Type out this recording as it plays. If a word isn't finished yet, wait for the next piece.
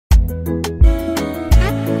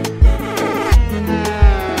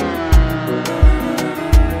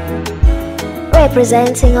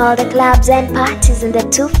Representing all the clubs and parties in the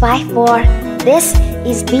 254. This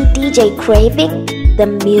is Vdj Craving, the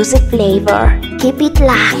music flavor. Keep it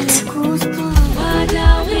locked.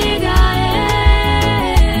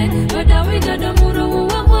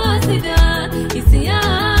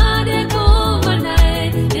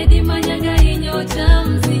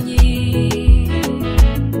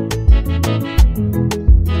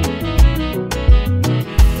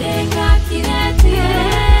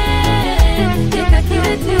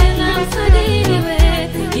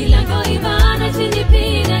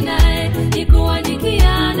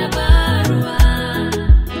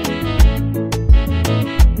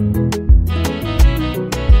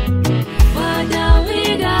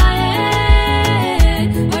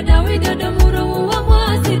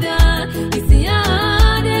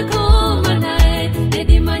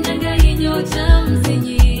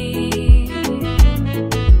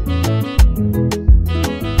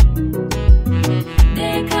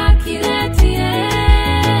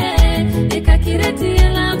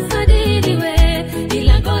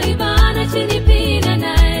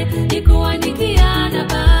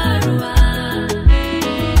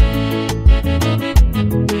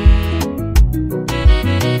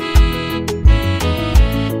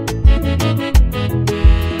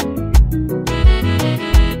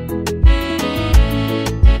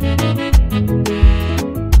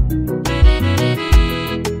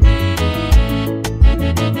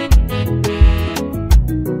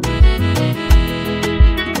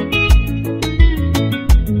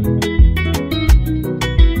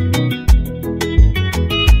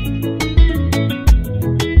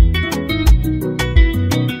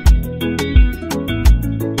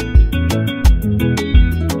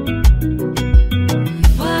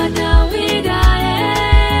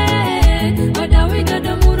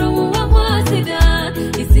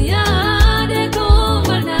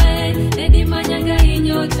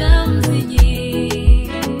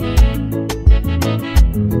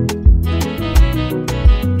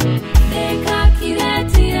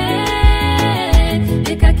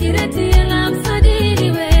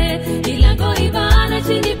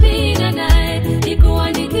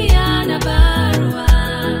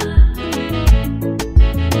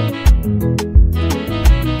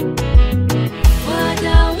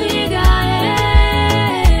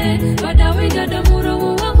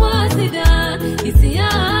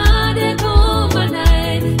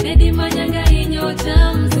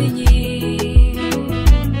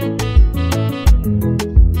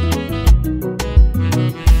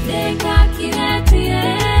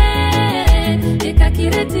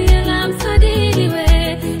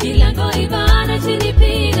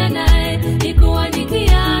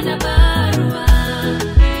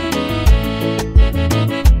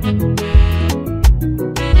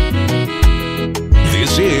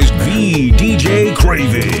 Vdj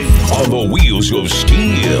Craving on the wheels of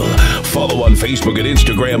steel. Follow on Facebook and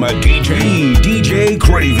Instagram at Vdj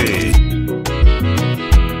Craving.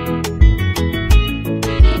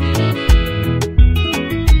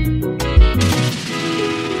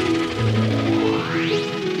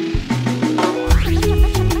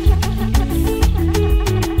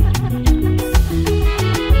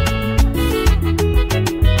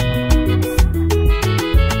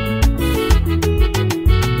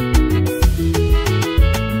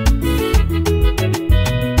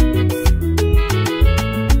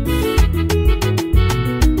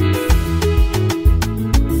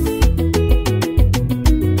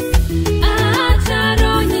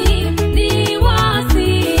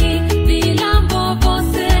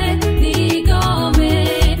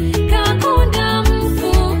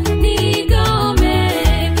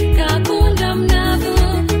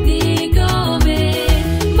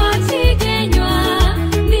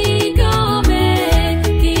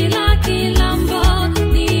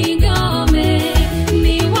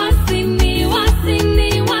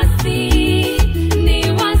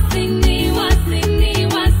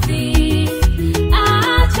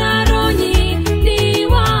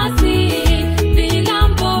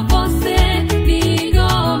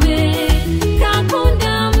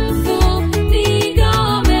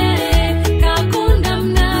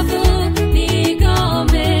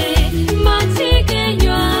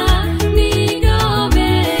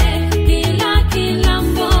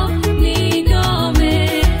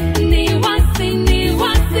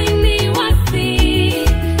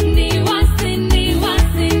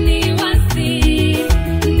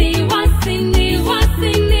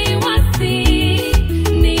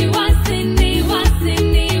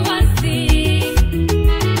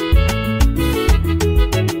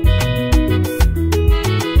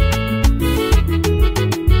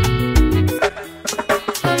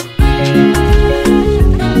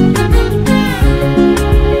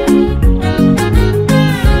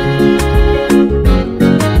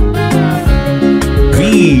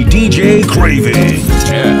 DJ Craving.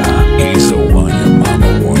 Yeah, he's the one your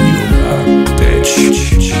mama warned you about, bitch.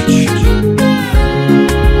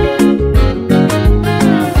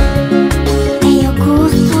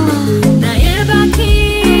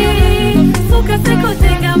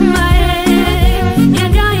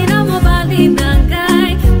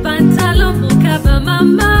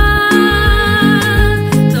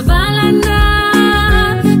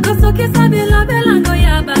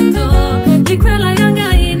 Ikwela yanga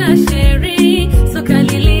ina sheri, so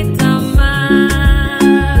kalilita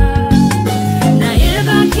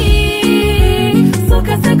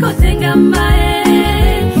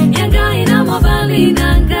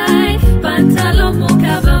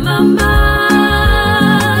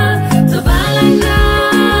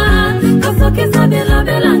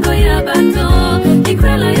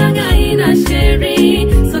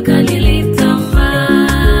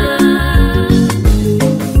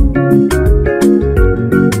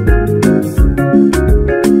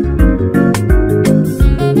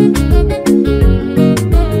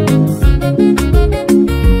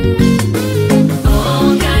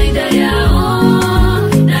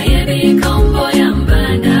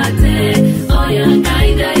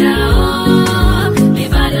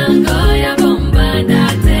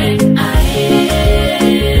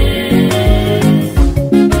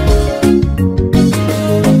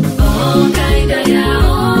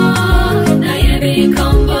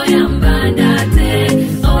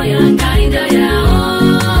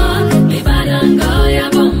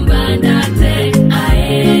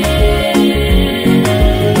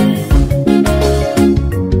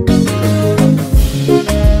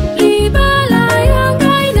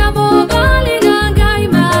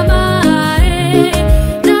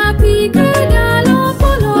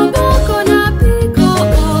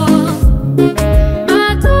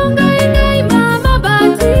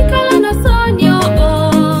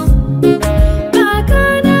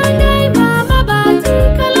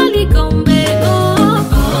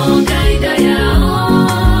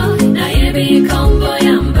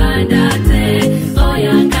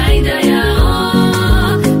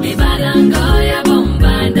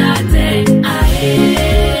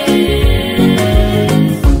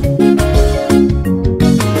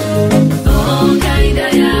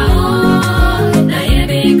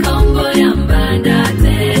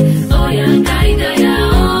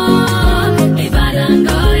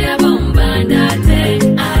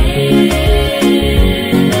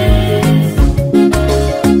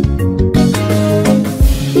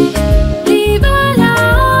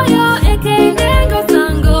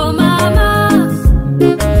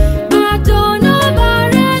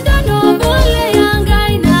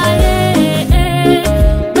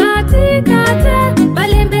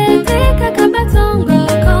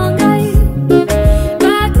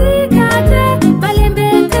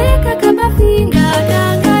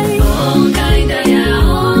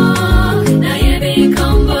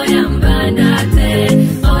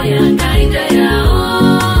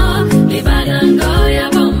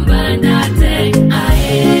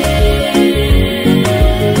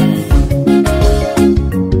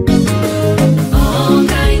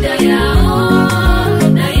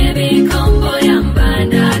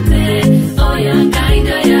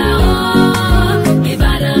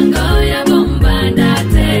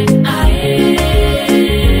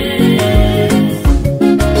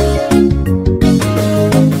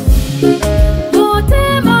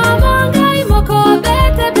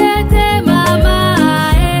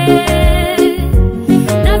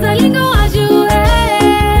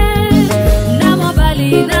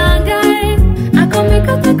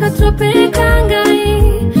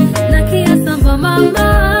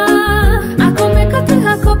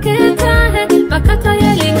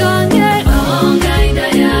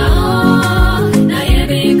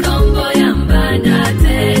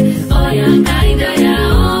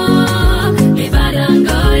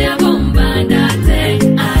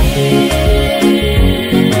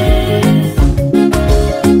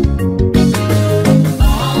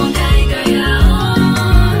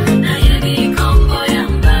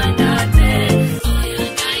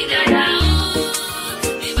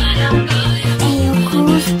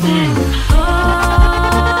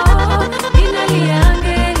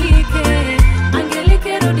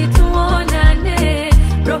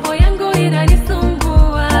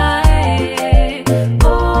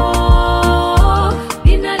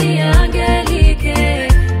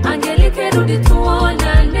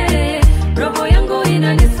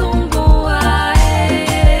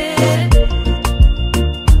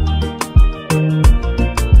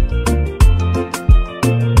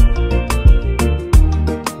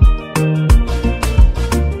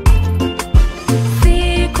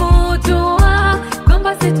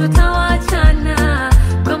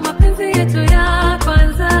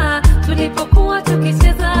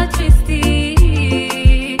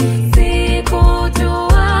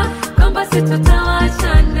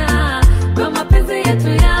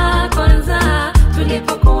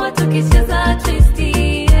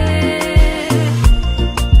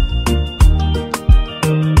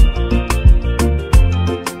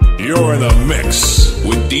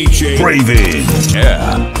Craving.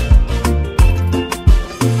 Yeah.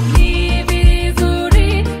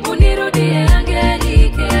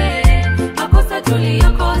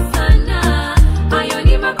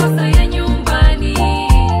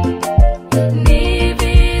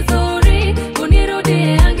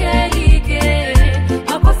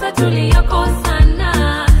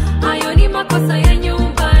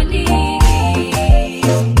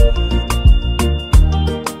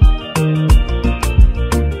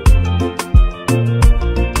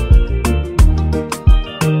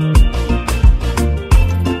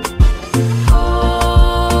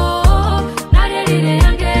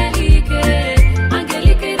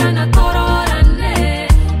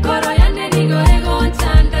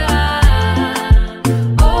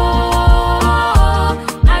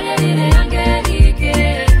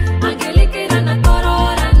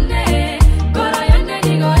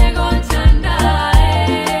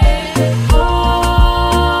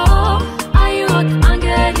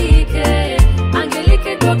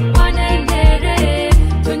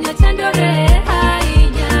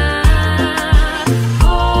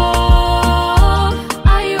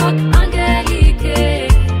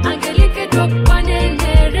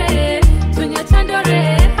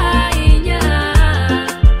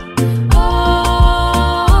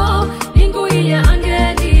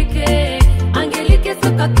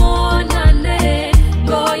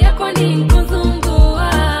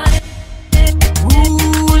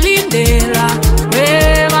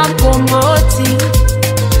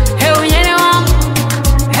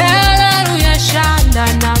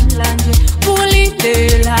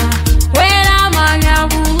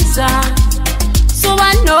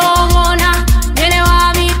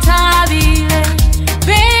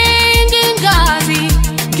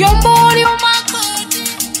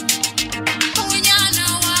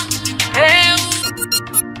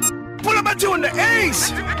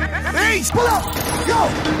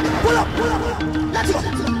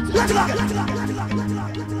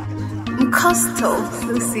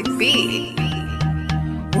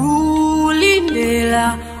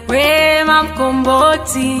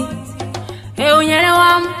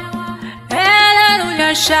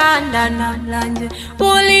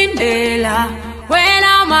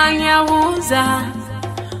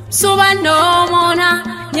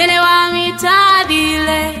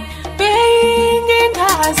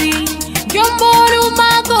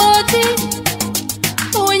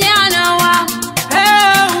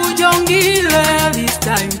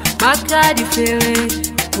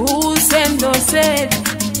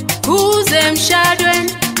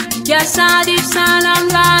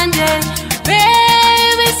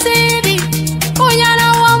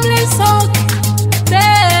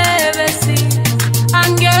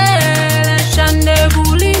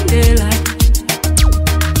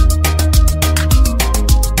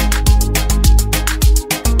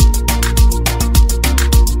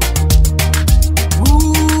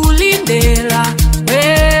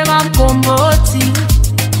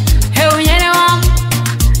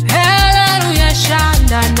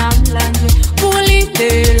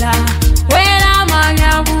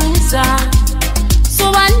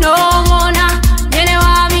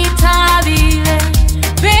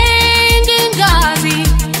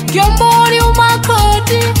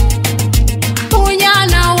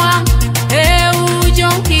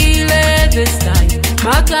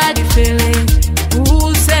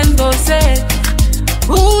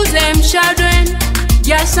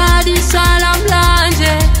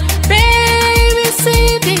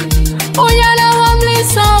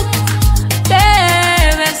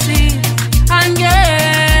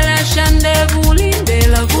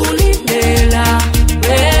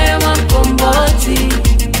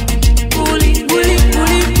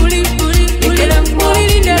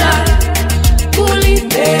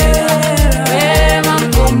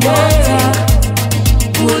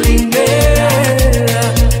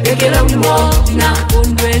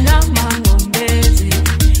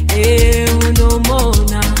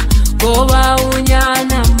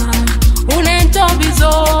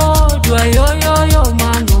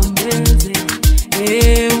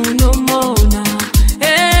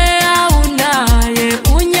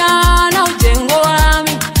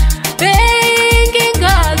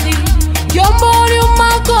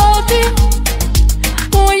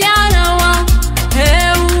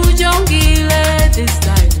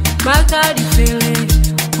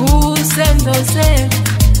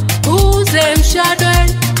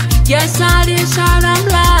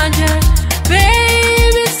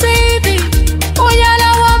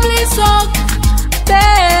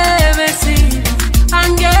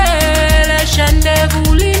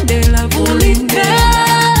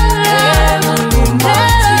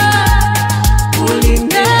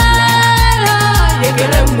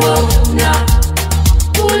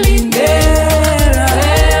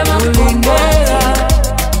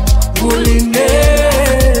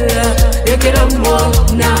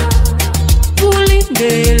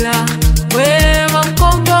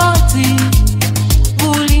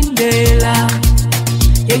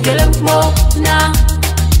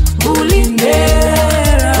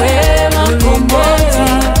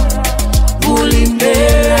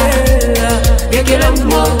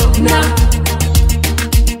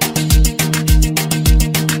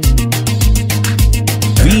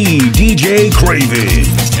 Vdj Craving.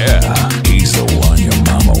 Yeah, he's the one your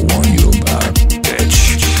mama warned you about,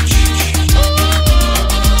 bitch.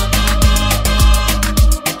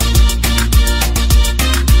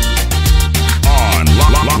 On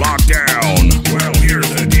lockdown. Well, here's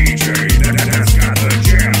the DJ that's got the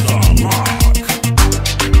jams on lock.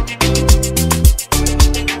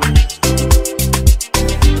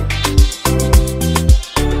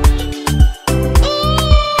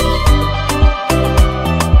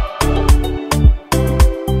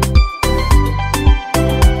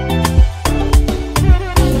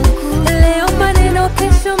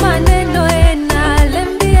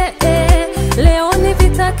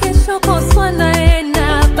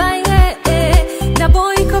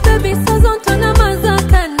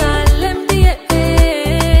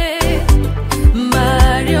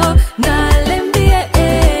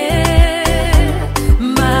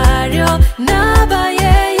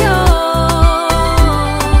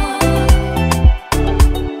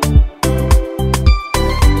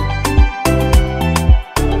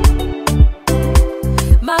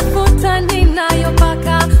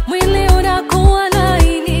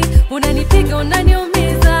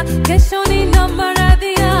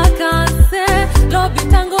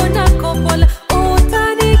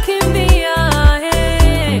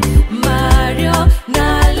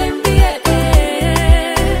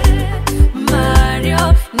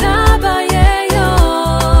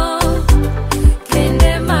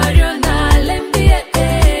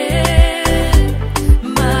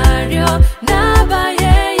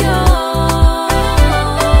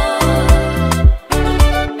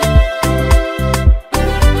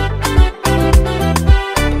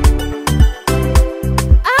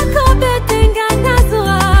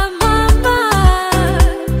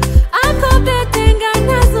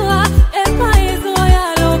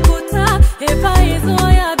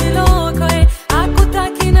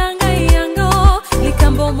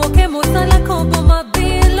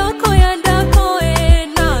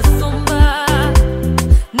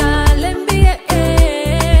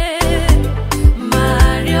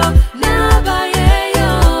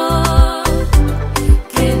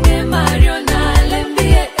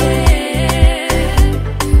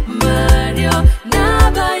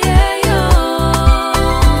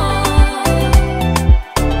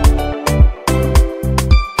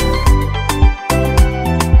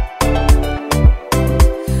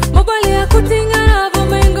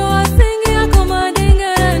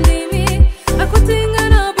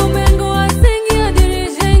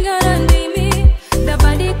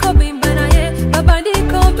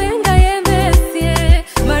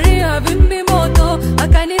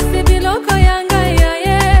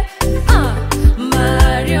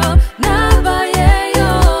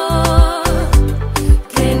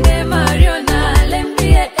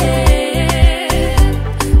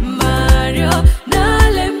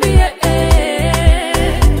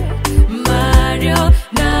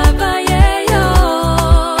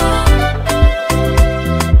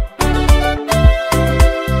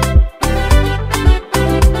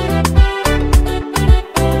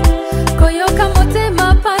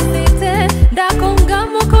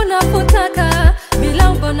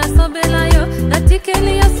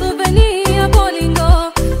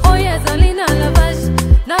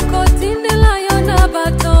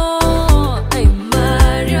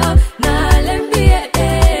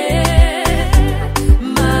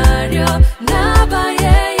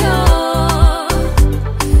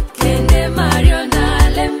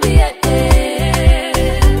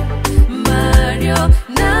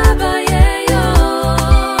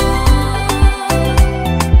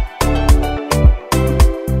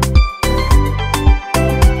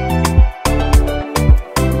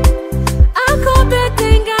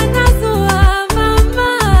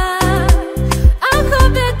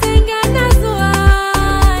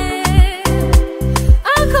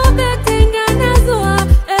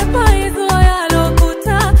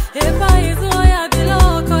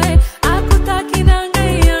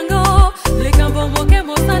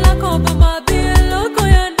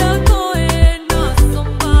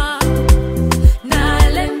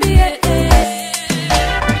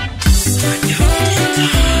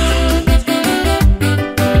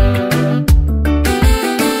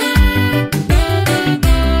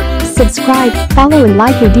 Subscribe, follow and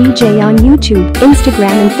like your DJ on YouTube,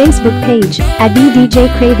 Instagram and Facebook page at Vdj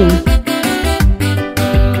Craving.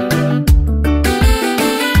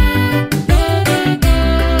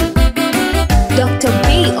 Dr.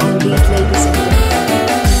 B on these ladies and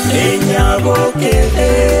gentlemen.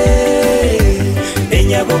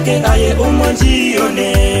 boke aye umonjione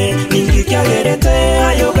ningikyerete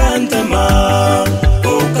ayo gantama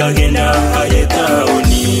okagenda aye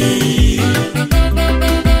taoni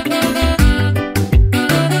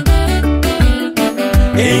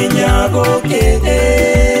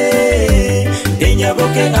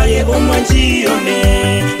enyaboke aye umonjione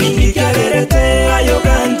ningikyerete ayo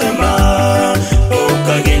gantama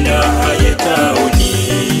okagenda aye taoni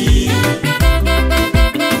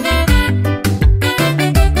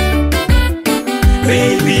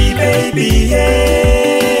Baby,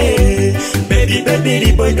 yeah.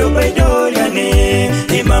 Baby, boy do yane.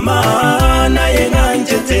 Hey mama, na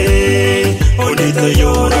yenganjete. Oneta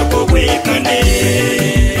yora po wekane.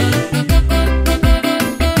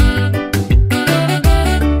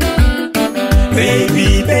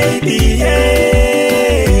 Baby,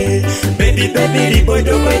 yeah. Baby, boy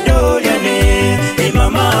do yane. Hey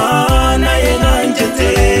mama, na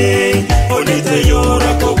yenganjete. Oneta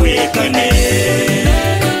yora po wekane.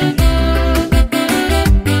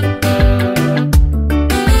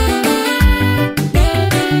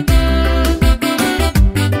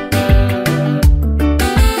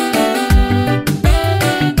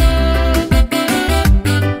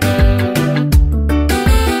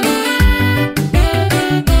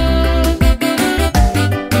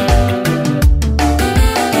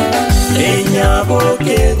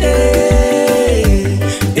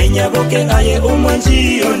 Enyaboke aye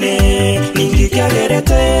umonjione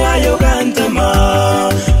ningikyerete ayo gantama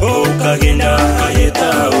okagenda aye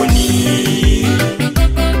taoni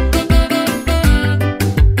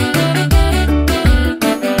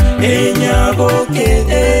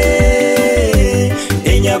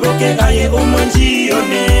Enyaboke aye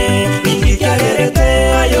umonjione ningikyerete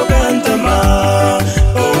ayo gantama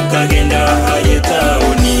okagenda aye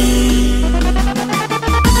taoni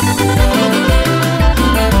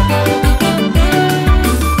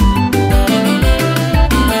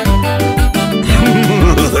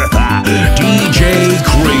DJ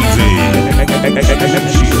Craving.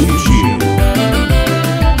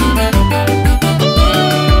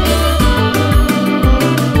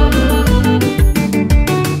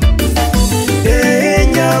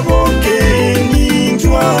 Enyaboke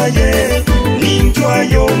ninjwaye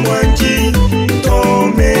omwanji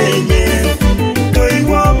tomenye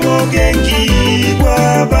toiwa mogengi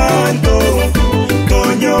bw'abantu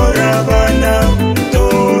tonyora bana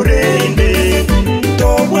torende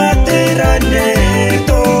tobwaterane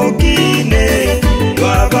tokine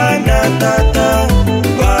babana tata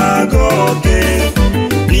bagoke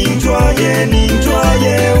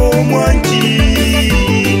ninjwaye omwanji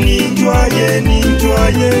ninjwaye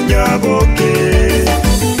nyaboke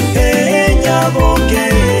enyaboke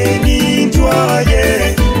ninjwaye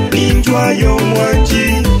omwanji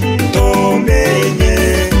tomenye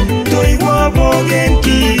toiwa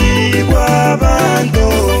bogenki bw'abantu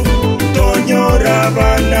tonyora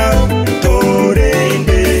bana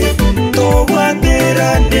torende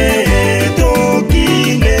tobwaterane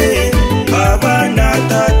tokine babana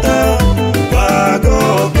tata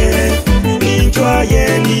bagoke ninjwaye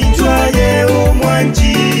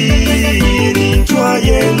omwanji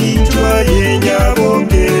ninjwaye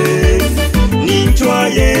nyaboke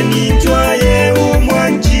ninjwaye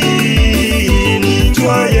omwanji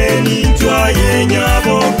ninjwaye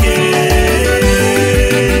nyaboke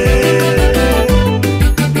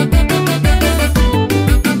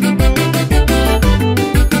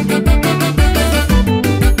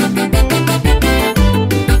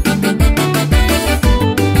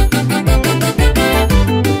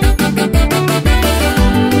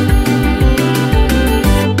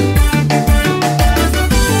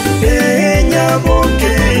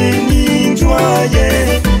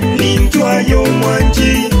ninjwaye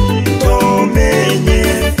omwanji tomenye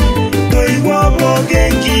toiwa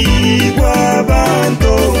bogengi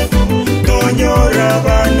bw'abantu tonyora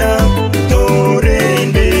bana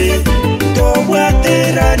torende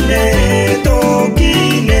tobwaterane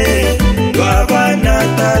tokine babana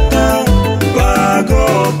tata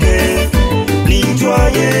bagoke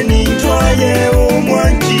ninjwaye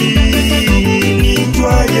omwanji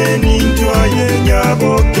ninjwaye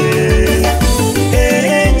nyaboke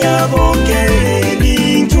enyaboke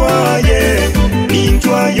ninjwaye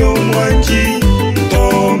omwanji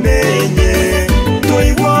tomenye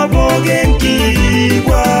toiwa bogenki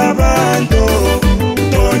bw'abantu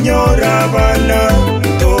tonyora bana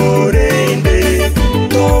torende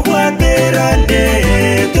tobwaterane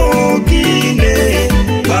tokine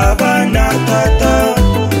babana tata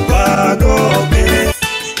bagoke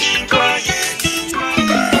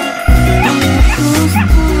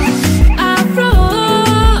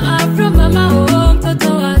Afro mama, oh,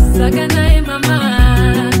 mtoto wa Saganae mama.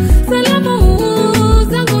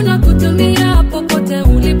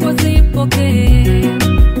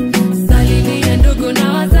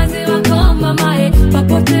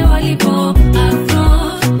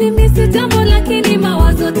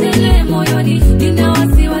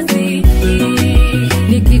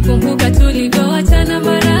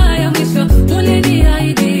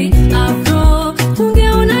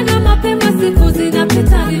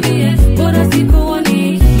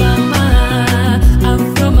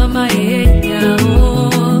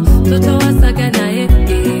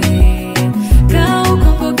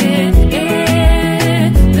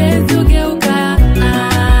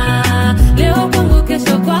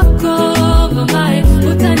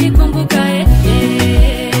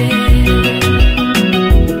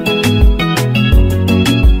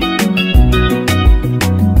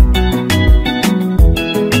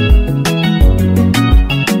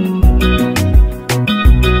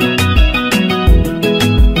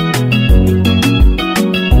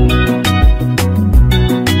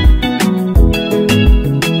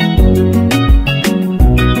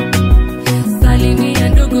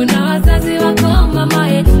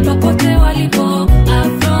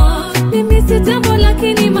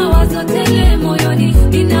 lakini mawazo tele moyoni,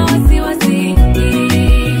 nina wasiwasi.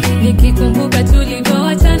 Nikikumbuka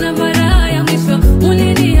tulivyoachana mara ya mwisho,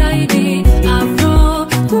 uliniahidi Afro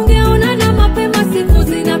tungeonana mapema, siku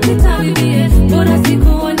zinapita bibie, bora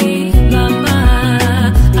sikuoni mama.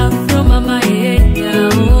 Afro mama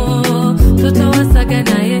yao toto wasaga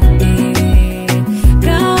na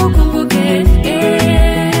kaa ukumbuke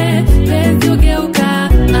penzi ugeuka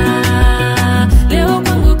leo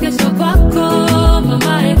kwangu kesho kwako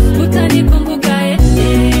mama utanikumbuka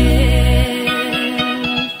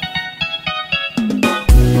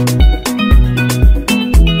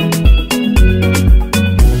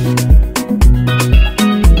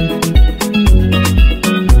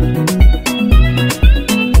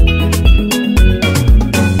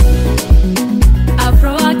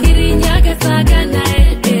Afro akirinyaga saga na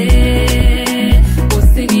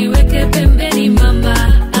usiniweke pembeni mama,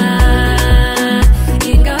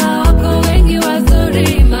 ingawa wako wengi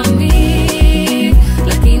wazuri mami,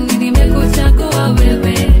 lakini nimekuchagua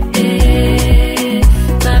wewe.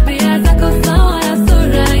 Tabia zako sawa na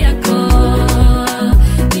sura yako,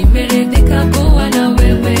 nimeridhika kuwa na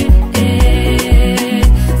wewe.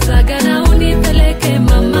 Saga na unipeleke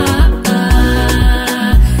mama,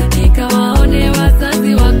 nikawaone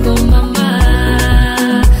wazazi wako mama,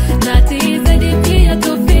 na TESS pia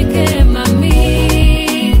tufike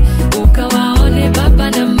mami, ukawaone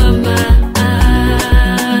baba na mama.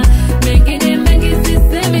 Mengine mengi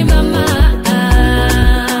sisemi mama,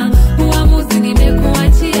 uamuzi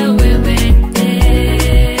nimekuachia wewe.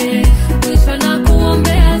 Mwisho na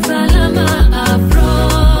kuombea salama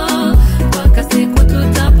Afro, mpaka siku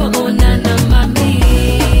tutapoonana mami.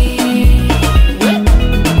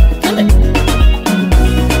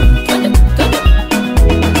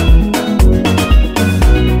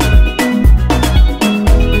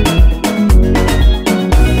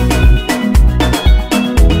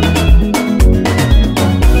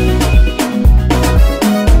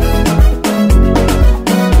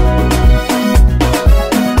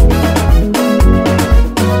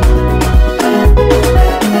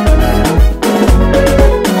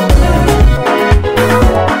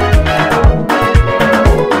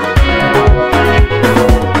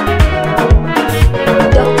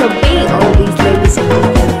 Dr. B, all these ladies and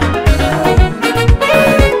gentlemen.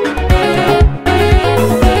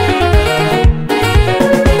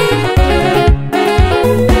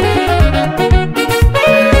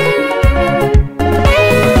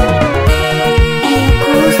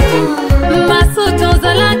 Masuto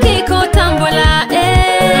zalaki kotambola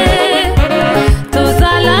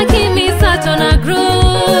tozalaki misato na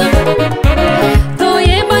group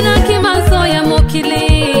toyebana kimanso ya mokili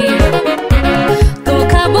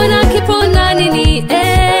tokabona kipona nini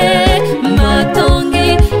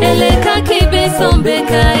matongi elekaki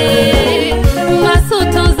besombeka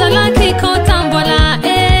masuto zalaki kotambola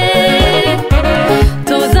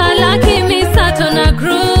tozalaki misato na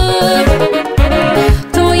group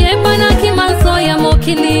toyebana kimanso ya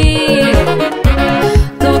mokili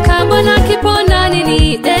tokabona kipona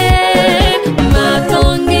nini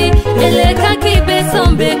matongi elekaki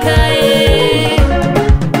besombeka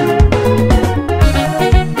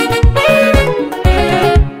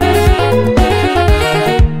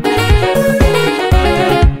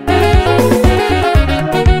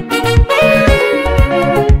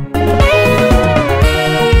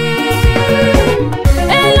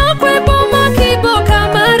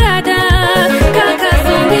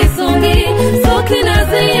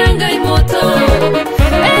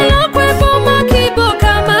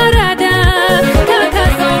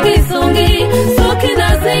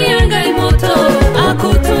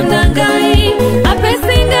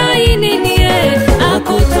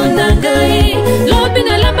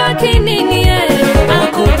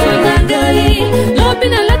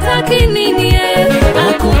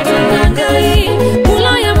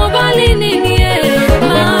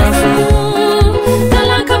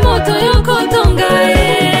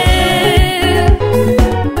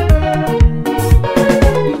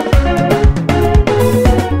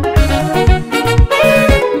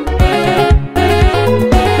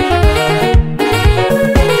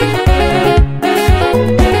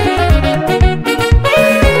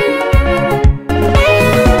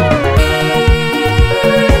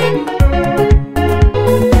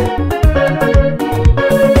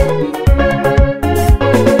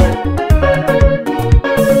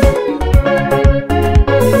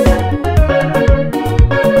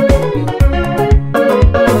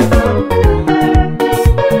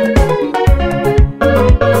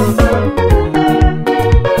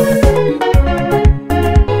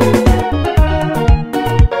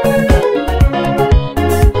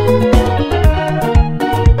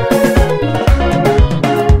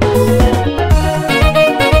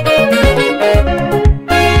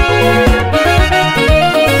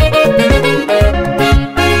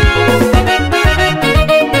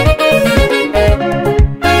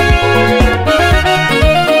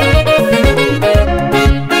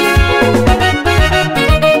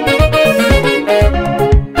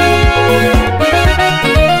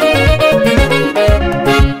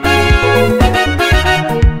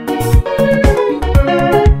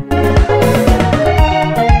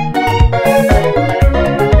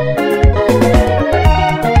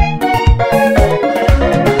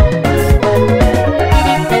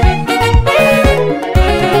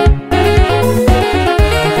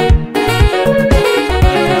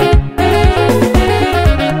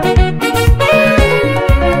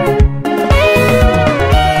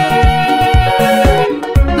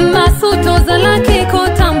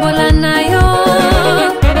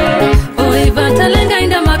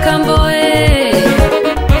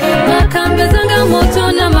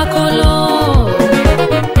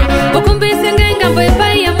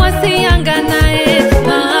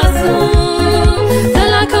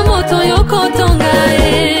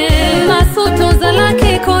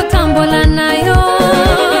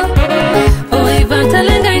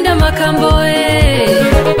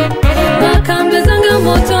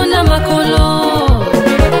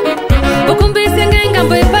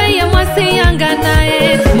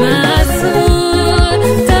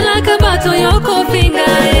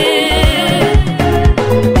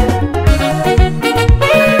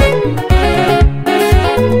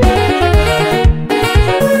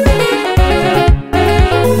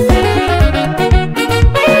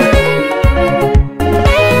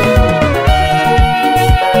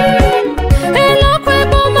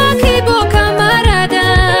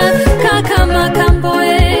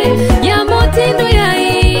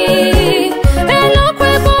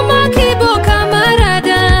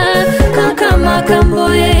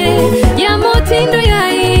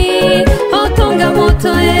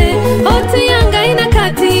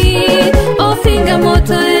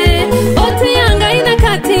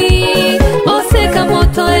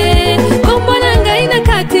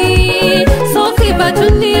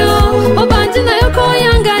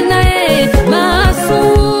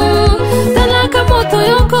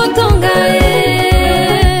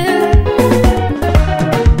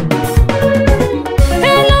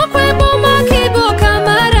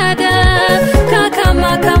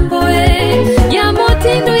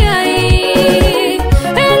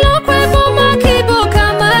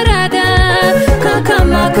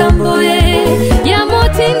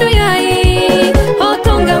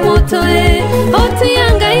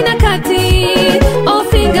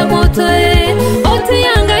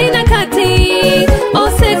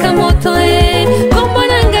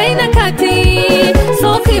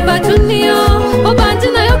batunio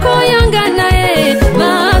obantina yoko yanga nae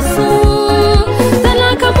masu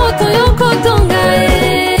talaka moto yoko tonga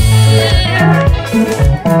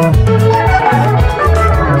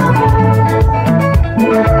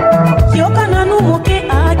yoka nanu moke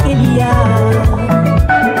akelia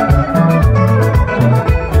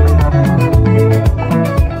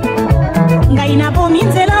ngai na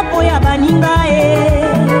bominzela po ya baninga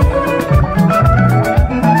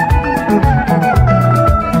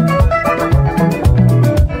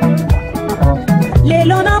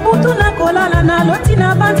lelo na butu na kolala na loti na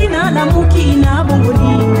bandi na lamuki na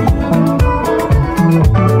bongoli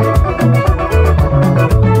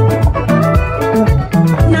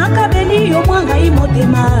nakabeli yo mwanga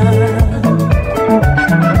imotema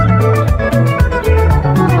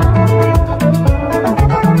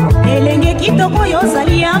elenge kitoko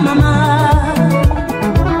yozali ya mama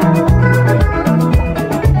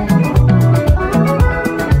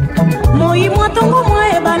moi mwatongo mwa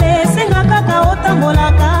ebale esenga kaka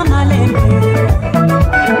otambolaka malembe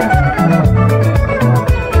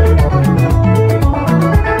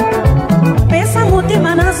pesa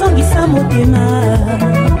motema nazongisa motema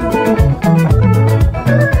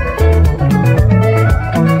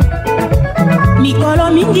mikolo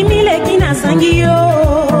mingi mileki nasangi yo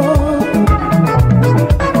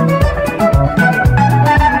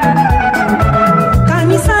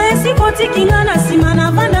kanisa esikotikinga na nsima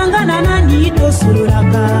na vandanga na nani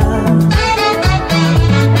tosululaka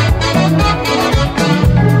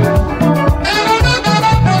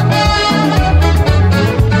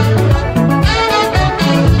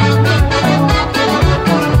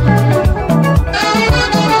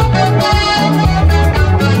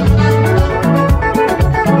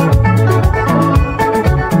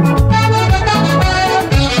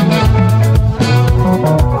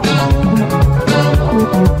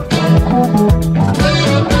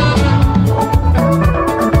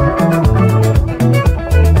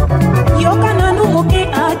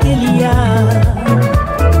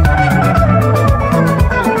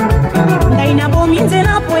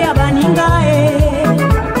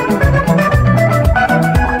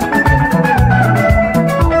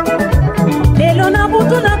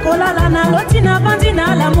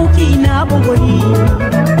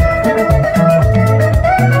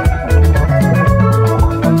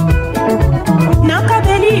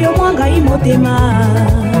nakabeli yo mwanga imotema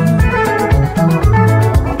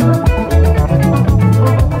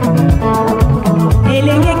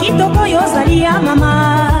elenge kitoko yozali ya mama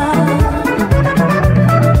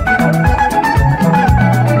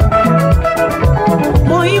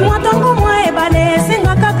moi mwatongo mwa ebale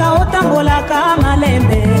esenga kaka otambolaka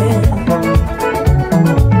malembe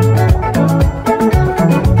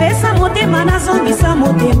pesa motema nazongisa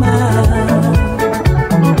motema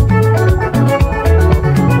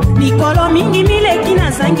mikolo mingi mileki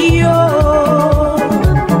nazangi yo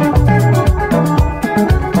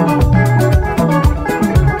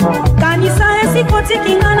kanisa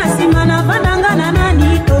esikotikinga na nsima na vandanga na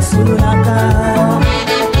nani tosululaka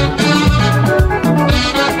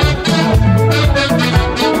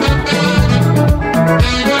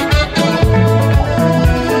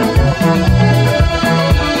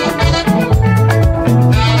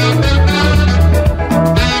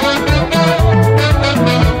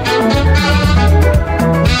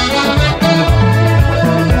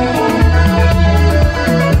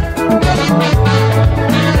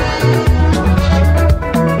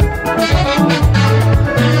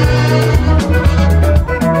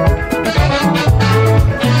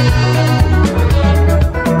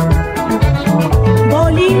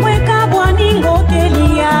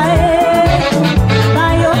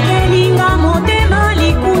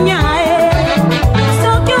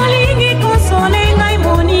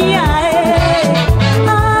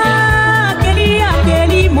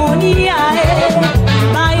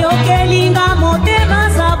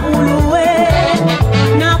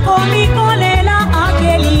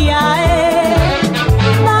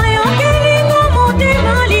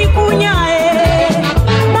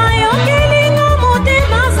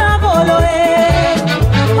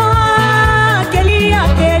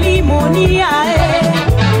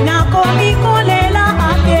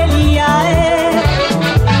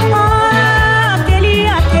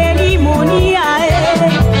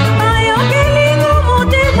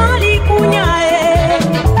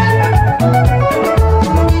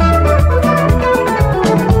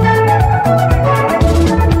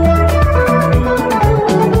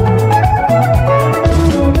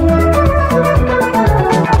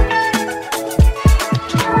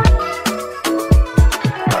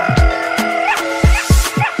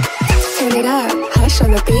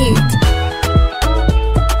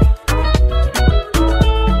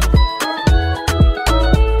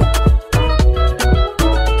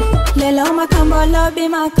lobi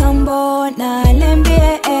makambo na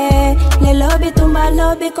lembie le lobi tumba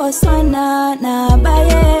lobi koswana na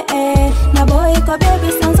baye na boy ko baby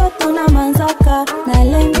sanzo tuna manzaka na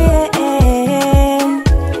lembie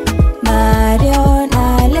Mario na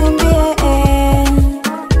lembie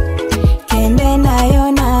kende na yo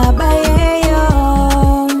na baye yo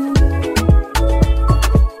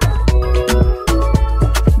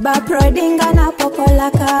ba prodinga na pokola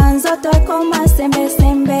kanzo to koma sembe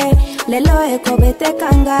sembe lelo eko bete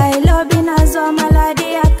kanga lobi na zo maladi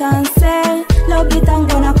ya cancer lobi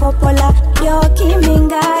tango na popola yo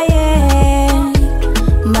kimingaye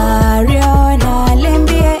Mario na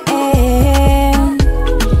lembie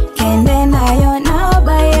kende na yo na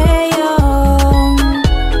baye yo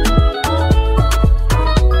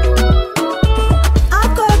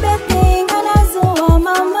ako bete ngana zo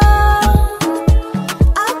mama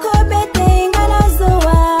ako bete ngana zo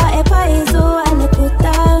epa izo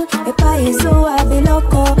anekuta epa izo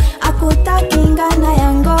abiloko akuta kingana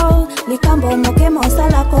yango likambo moke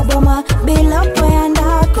mosala koboma biloko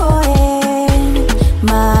yandako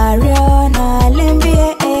Mario na lembie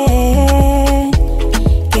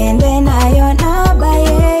kende na yo na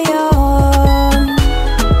baye yo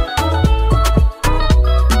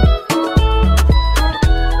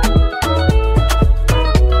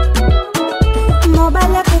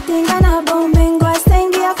mobile kutinga na bombengo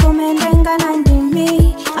asengi akomendenga na ndimi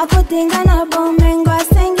akutinga na bombengo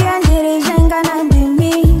asengi andirijenga na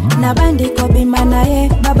ndimi na bandiko bimana ye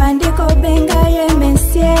babandiko benga ye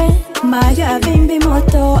mensie Mayo avimbi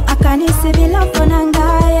moto akanisi bila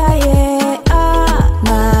fonangaya ye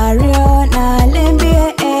Mario na lembie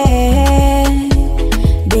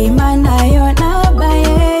bima na yo na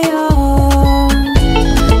baye yo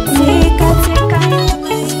tika tika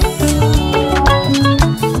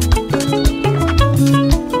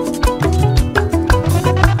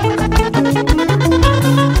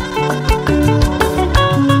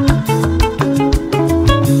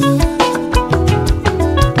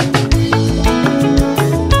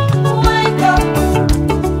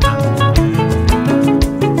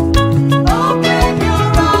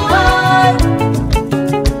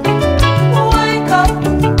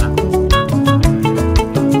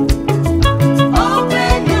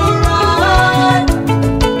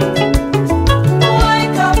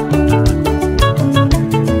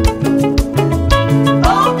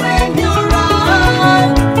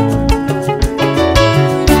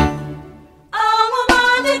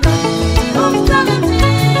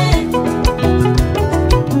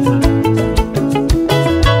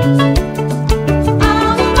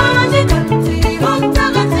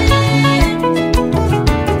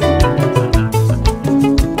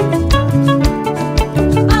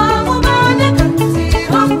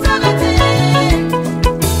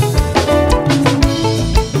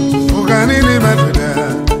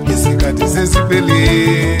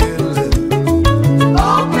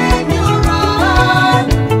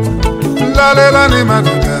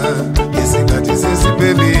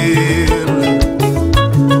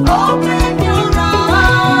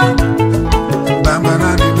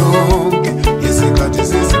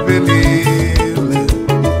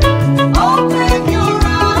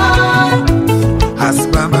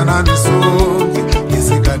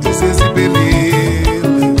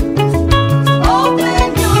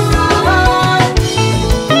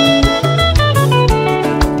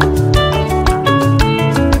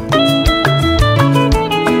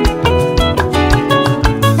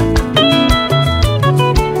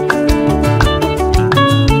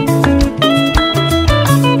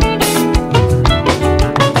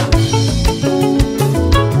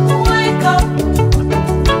Wake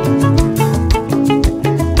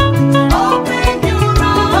up.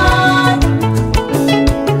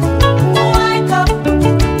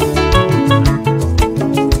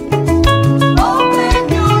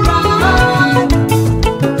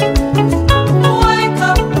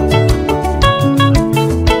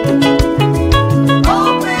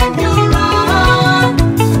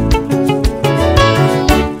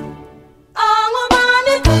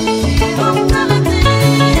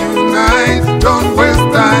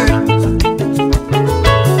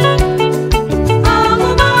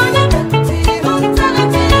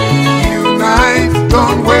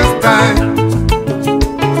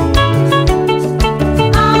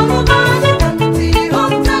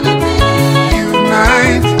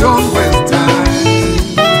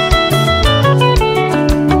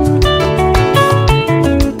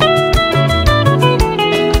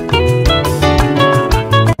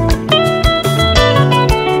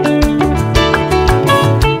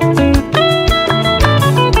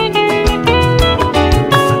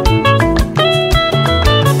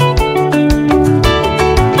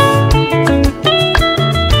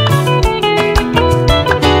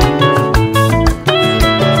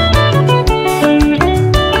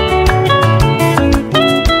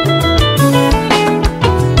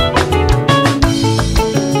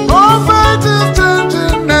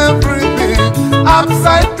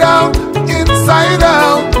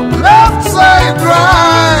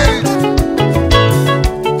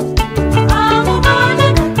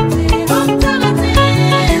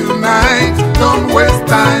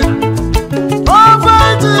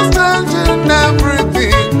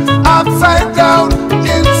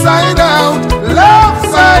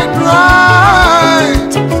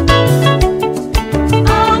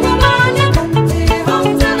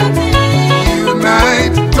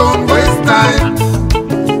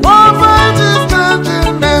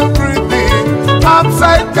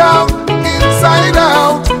 upside down, inside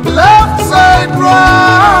out, left side,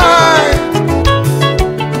 right.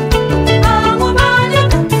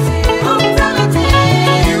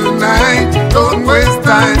 Unite, don't waste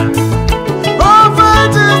time.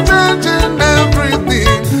 Poverty is changing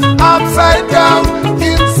everything. Upside down,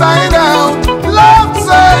 inside out, left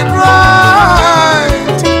side,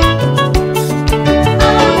 right.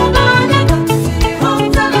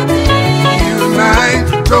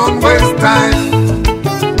 Unite, don't waste time.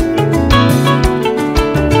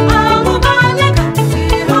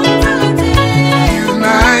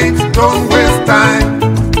 Unite, don't waste time.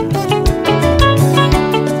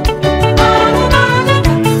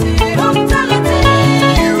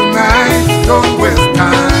 Unite, don't waste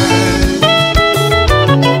time.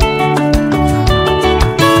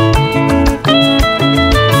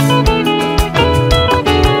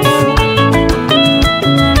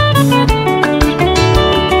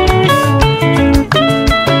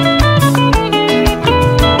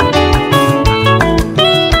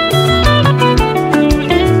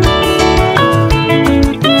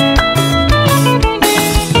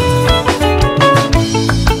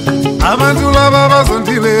 Abantula baba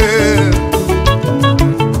sondile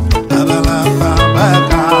abalapa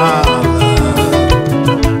bakala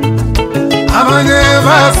abanye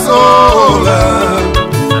basola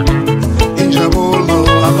injabulo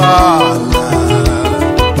abala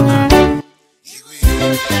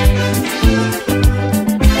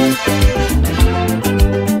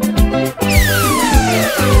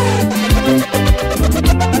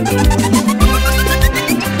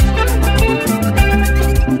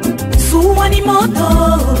Suwani moto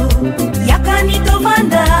yakanito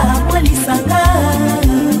vanda walisanga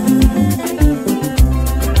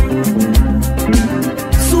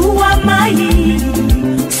Suwa mai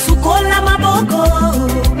sukola maboko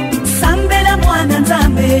sambela mwana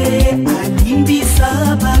nzambe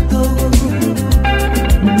alimbisa bato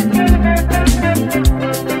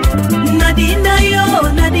Nadina yo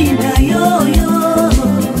yo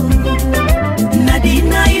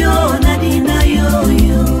Nadina yo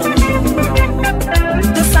yo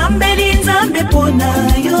Tosambeli nzambe pona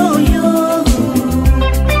yo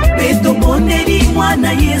Peto poneli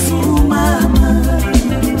mwana Yesu mama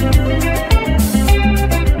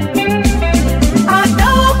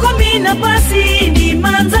Atao komina pasi ni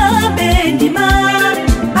manzambe ndima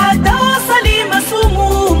Atao salima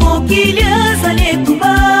sumu mokilia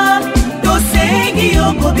saletuba Tosengi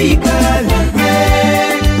yoko bikala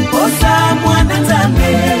Osa mwana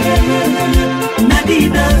nzambe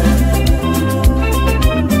Nadina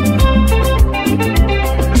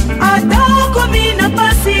Atako mina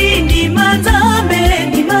pasi ni manzambe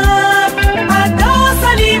ndima Atao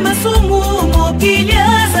salima sumu mokilia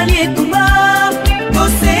salietumba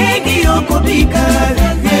Tosegi yoko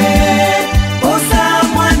bikala Osa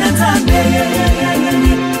mwana nzambe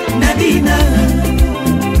Nadina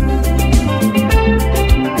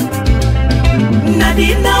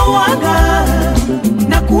Nadina waga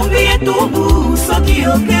Nakumbi etubu soki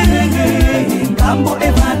yoke Kambo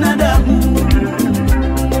evanadamu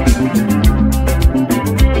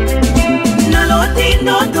Naloti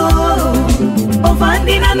nodo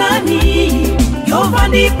Ovandi na nani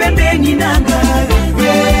Yovandi pembeni nanga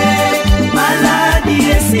Maladi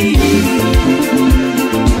esili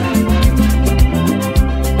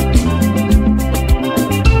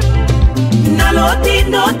Naloti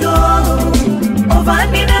nodo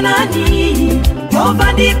Ovandi na nani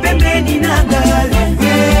Yovandi pembeni nanga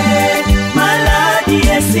Maladi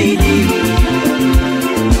esili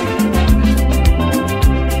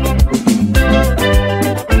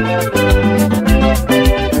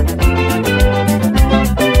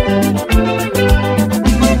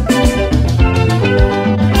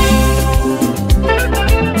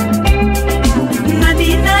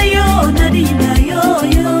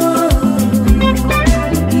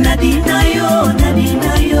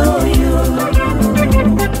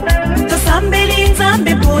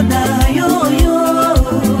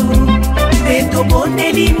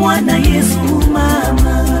Boneli mwana Yesu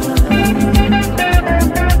mama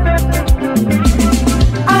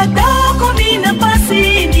Atako mina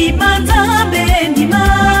pasi ni manzambe ndima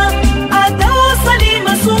Atao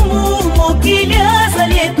salima sumu mokilia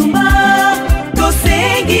salietumba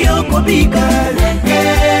Tosengi yoko bikala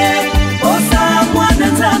Osa mwana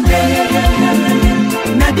nzambe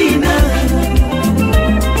Nadina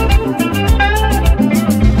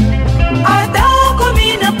Atako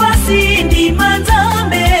mina pasi ni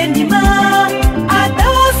manzambe ndima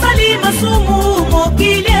Atao salima sumu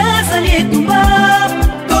mokilia salietumba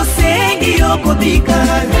Tosengi yoko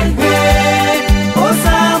bikala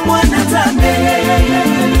Osa mwana nzambe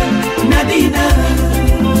Nadina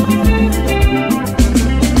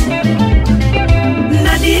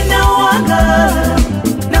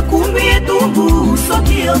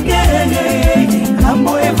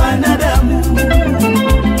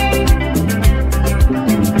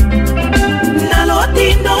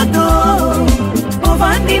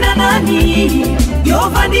nani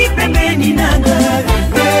Yovani pembeni nanga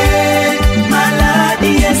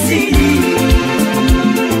maladi ya siri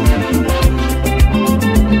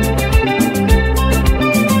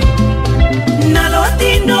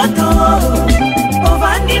Naloti noto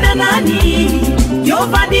Ovani na nani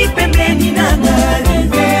Yovani pembeni nanga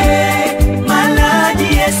maladi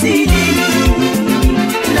ya siri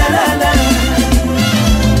La la la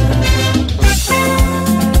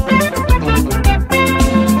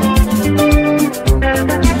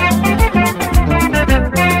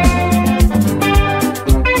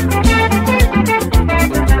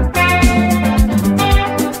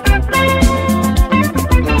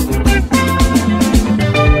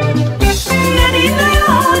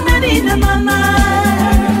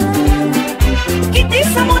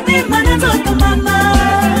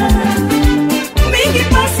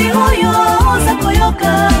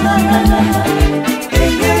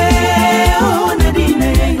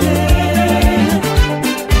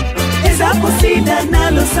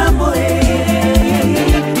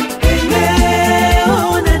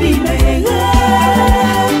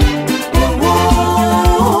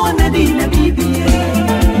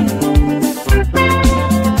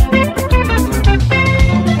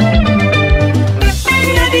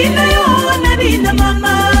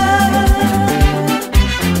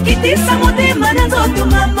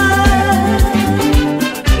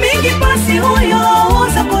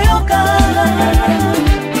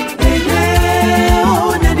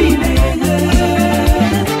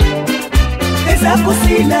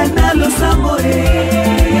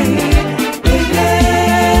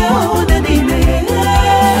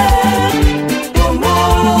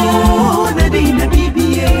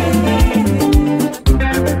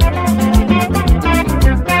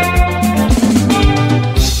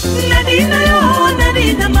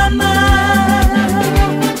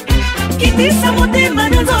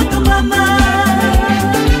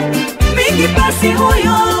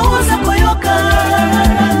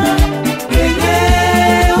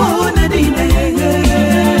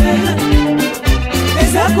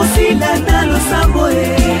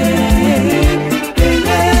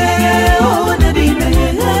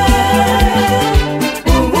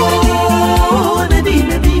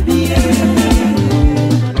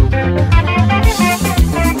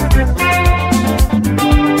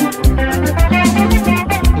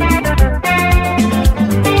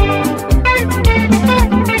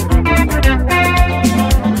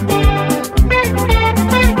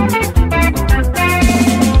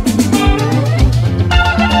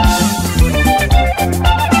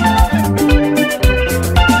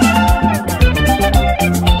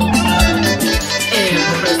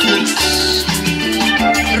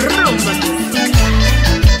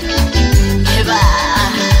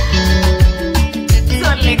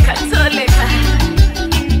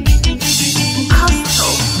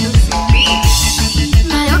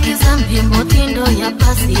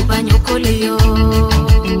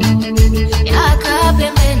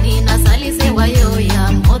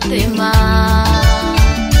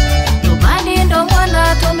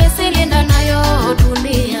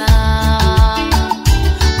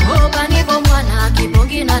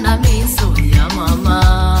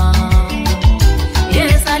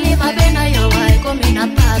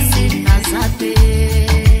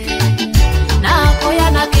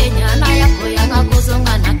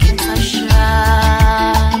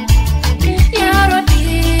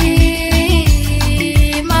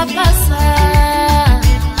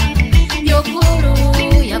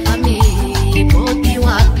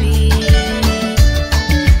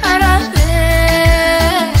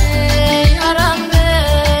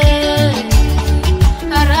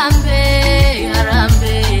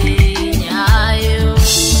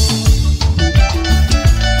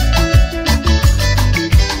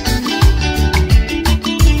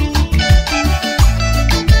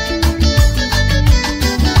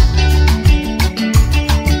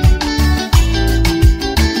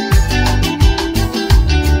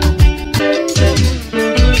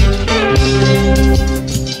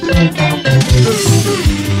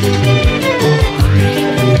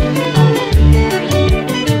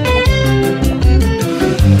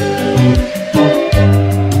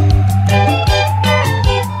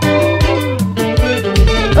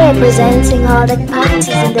Representing all the parties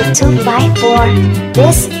in the 254.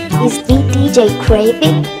 This is Vdj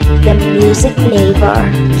Craving, the music flavor.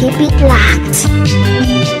 Keep it locked.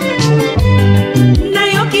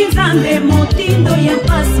 Nayokinzande motindo ya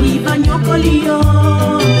pasi banyokolio.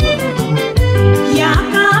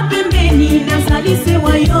 Yaka pembeni na salise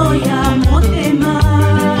wayo ya motema.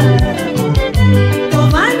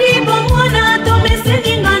 Tovandi bomona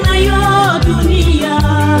tomeseni ngana yo dunia.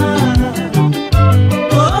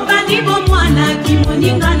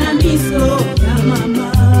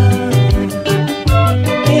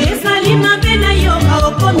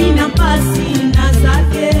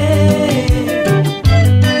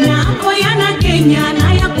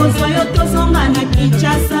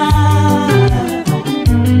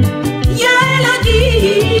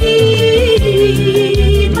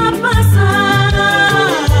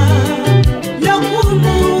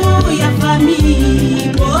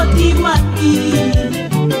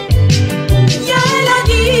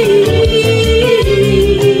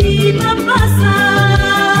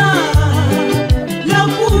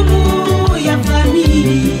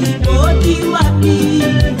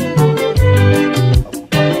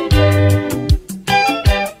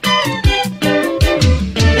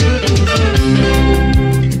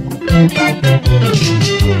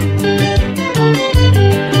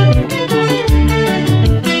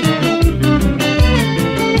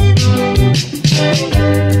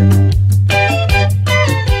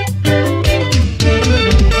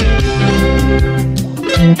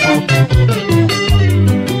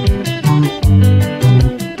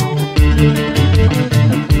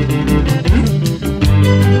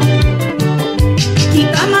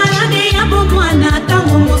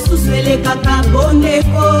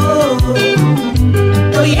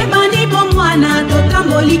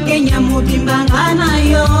 Napoli, Kenya, Mubimbanga na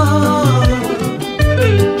yo.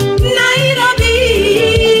 Nairobi,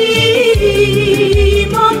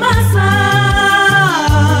 Mombasa,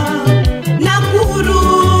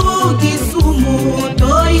 Nakuru, Kisumu,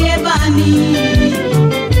 Toyebani.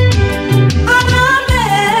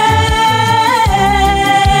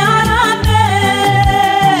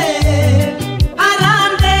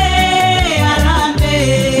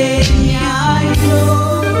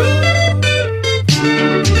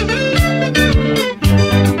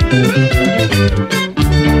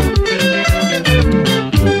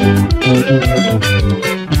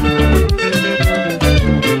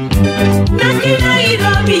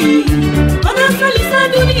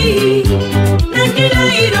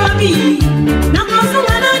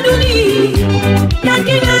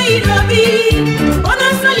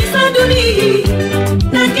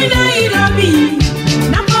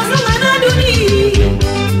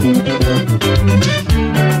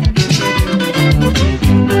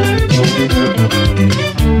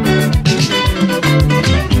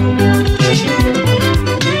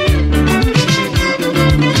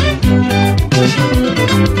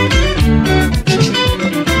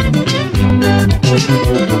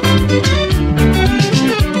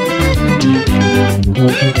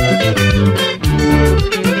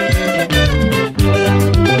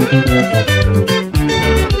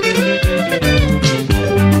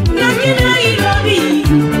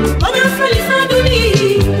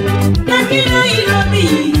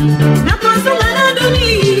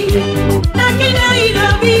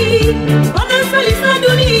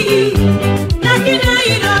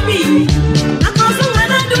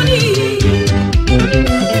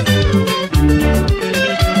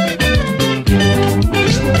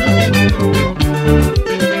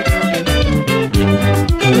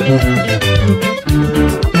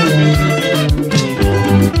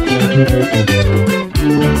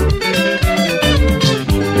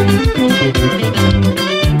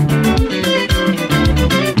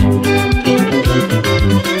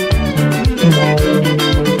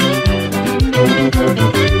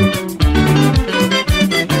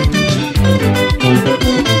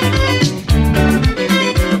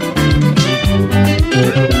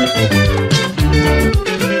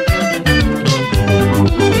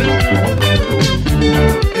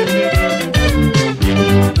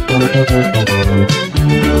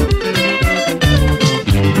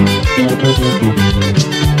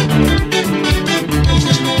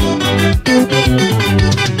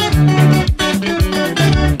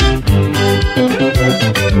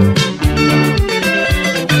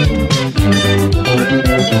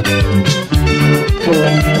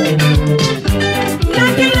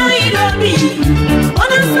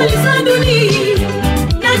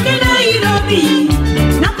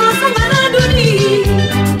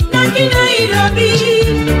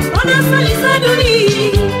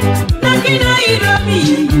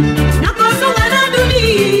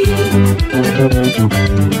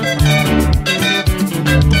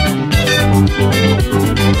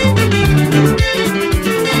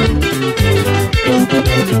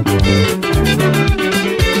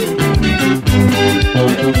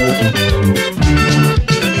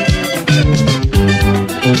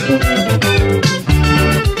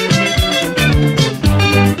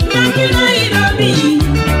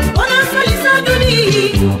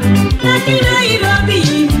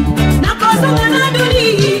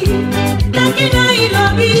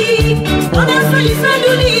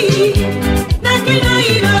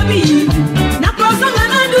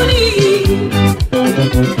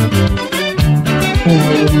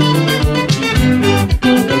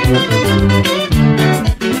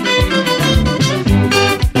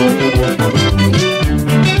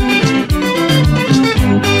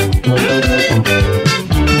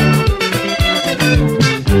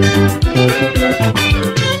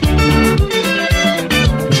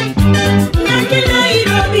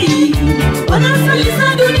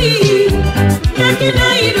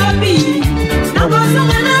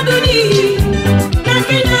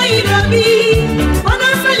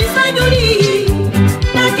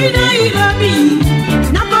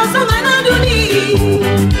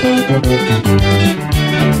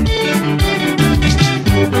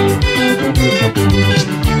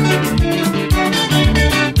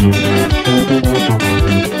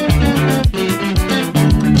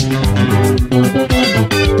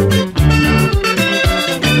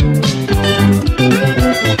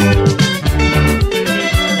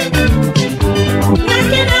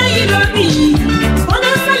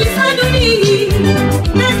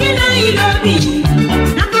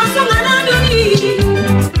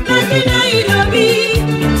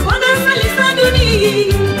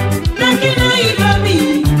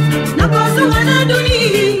 Nairobi,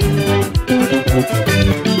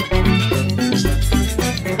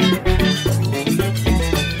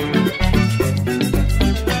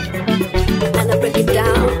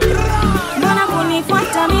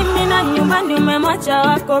 maisha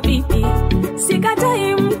wako bibi.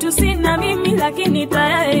 Sikatai mtu sina mimi, lakini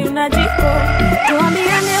tayari unajiko.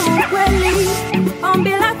 Tuambiane ukweli, ombi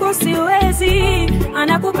lako siwezi.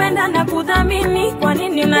 Anakupenda na kudhamini, kwa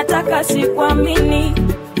nini unataka sikuamini?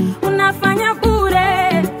 Unafanya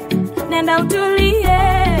bure, nenda utulie.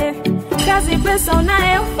 Kazi pesa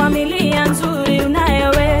unayo, familia nzuri unayo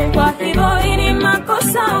we. Kwa hivyo ini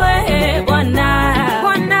makosa we bwana,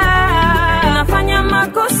 bwana. Unafanya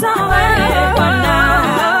makosa we bwana,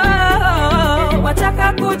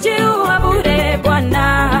 wataka kujiua bure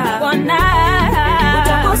bwana, bwana.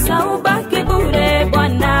 Utakosa ubaki bure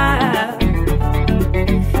bwana.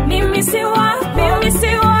 Mimi siwa, nawe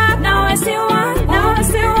siwa, nawe siwa.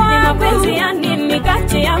 Ni mapenzi ya nini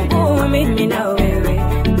kati yangu mimi na wewe?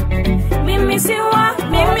 Mimi siwa,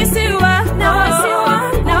 nawe siwa,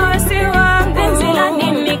 nawe siwa. Penzi la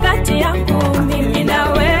nini kati yangu mimi na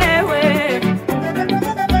wewe?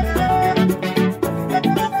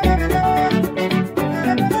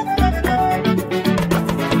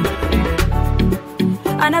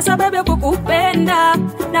 Ana sababu ya kukupenda,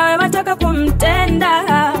 nawe wataka kumtenda.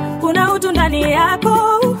 Kuna utu ndani yako,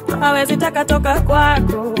 hawezi taka toka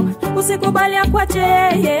kwako. Usikubali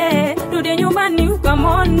akwache, rudi nyumbani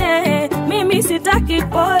ukamone. Mimi sitaki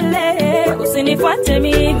pole, usinifuate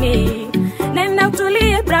mimi. Nenda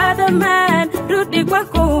utulie brother man, rudi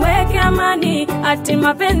kwako uweke amani. Ati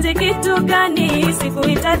mapenzi kitu gani,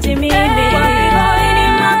 sikuhitaji mimi. Kwa hivyo ni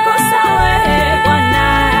makosa we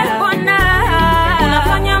bwana, bwana.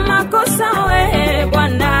 Unafanya makosa we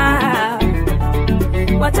bwana,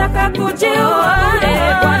 wataka kujiua bure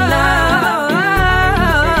bwana.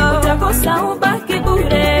 Utakosa ubaki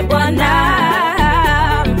bure bwana.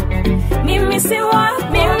 Mimi siwa,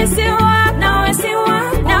 nawe siwa, nawe siwa.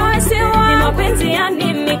 Ni mapenzi ya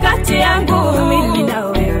nini kati yangu mimi na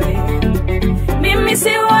wewe? Mimi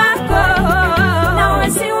siwako, nawe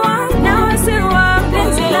siwa, nawe siwa.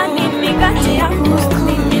 Penzi la nini kati yangu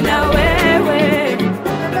mimi na wewe?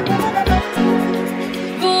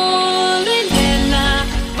 Vulilela,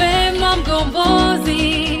 we mom gombo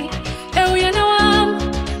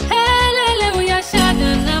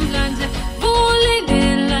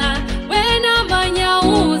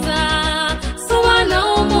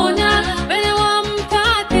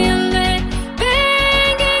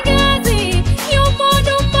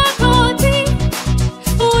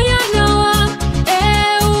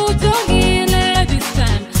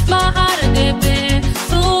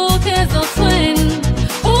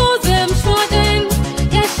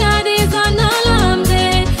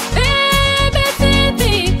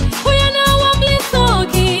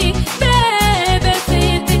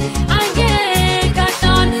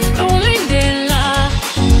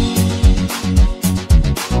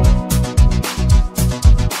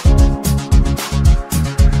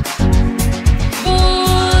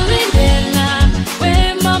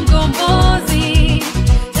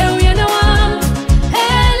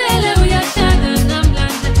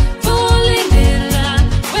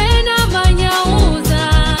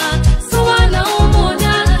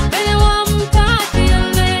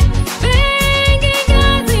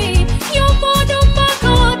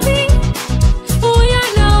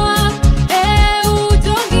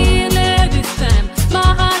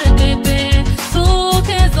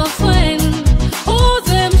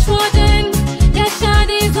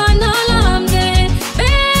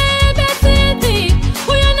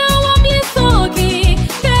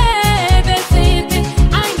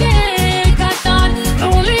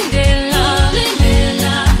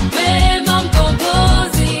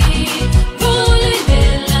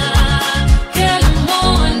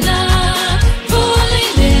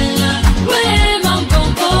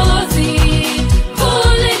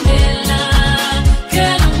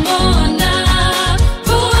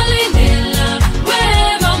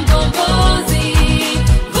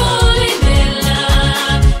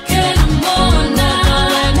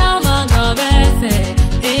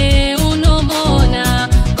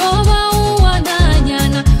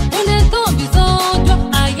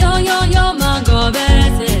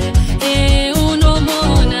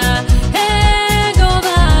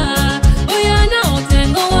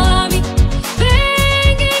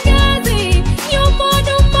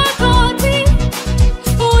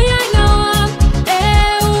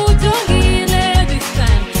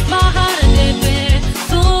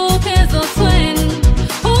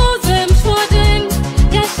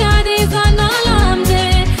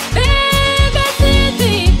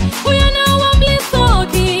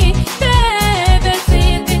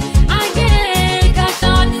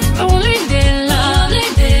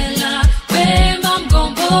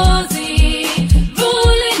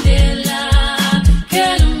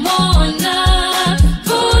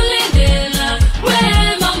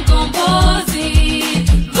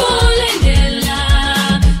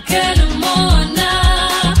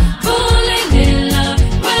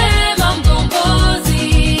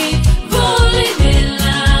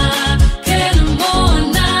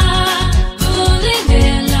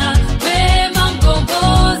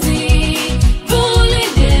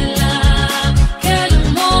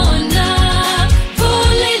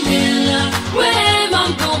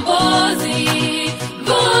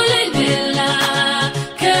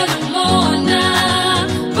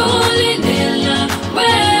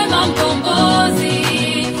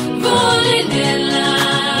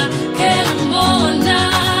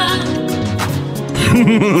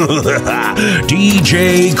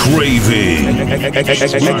DJ Craving.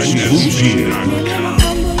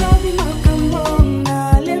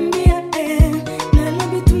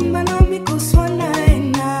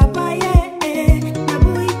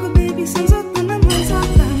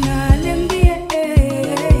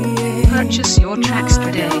 Purchase your tracks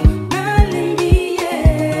today.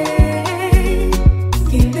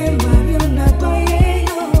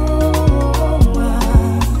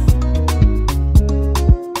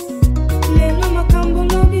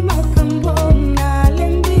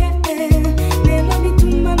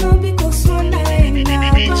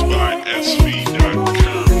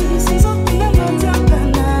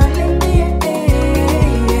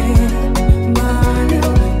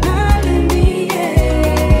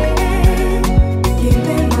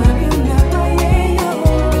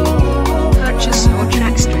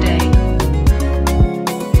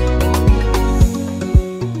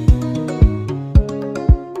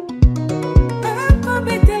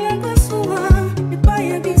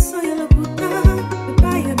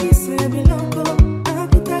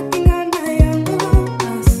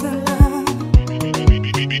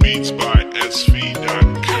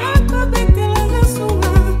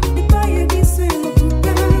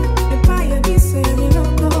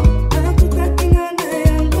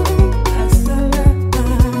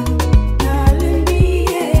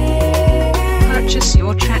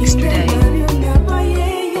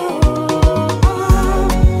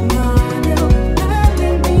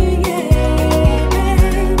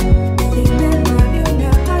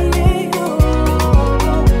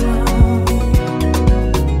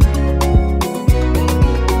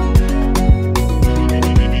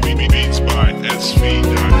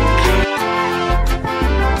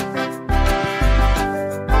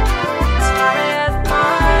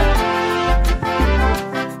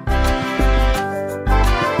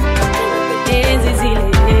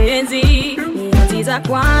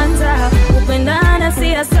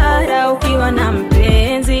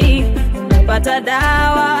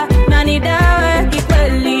 Dawa na ni dawa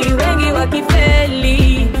kikweli, wengi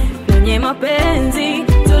wakifeli kwenye mapenzi.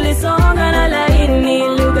 Tulisonga na laini,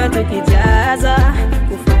 lugha tukijaza,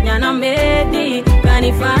 kufanya na medi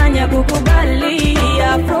kanifanya kukubali.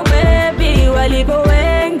 Afro baby walipo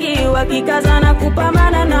wengi, wakikazana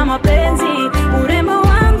kupambana na mapenzi. Urembo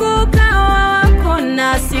wangu kawa wako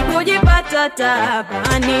na sikujipata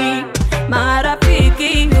tabani.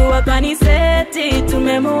 Marafiki wakaniseti,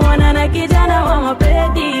 tumemuona na kijana wa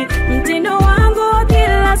mapedi. Mtindo wangu wa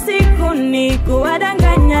kila siku ni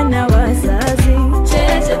kuwadanganya na wazazi.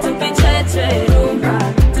 Cheche tukicheche rumba,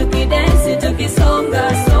 tukidensi tukisonga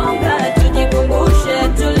songa, tujikumbushe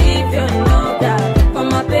tulivyo noga kwa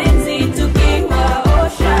mapenzi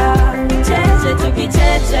tukiwaosha. Cheche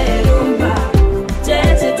tukicheche rumba,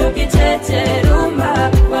 cheche tukicheche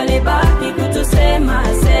rumba, walibaki kutusema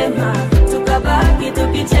sema, tukabaki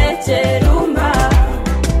tukicheche rumba.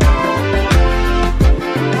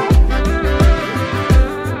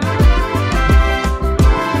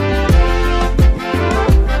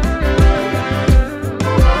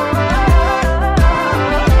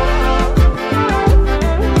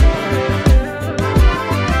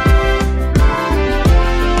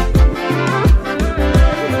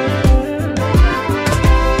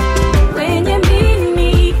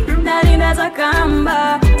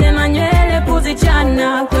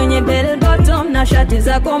 Kwenye bell bottom na shati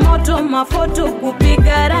zako moto, mafoto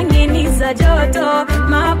kupiga rangini za joto,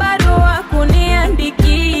 mabarua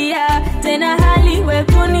kuniandikia, tena hali we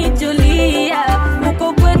kunijulia,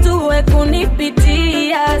 uko kwetu we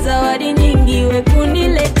kunipitia, zawadi nyingi we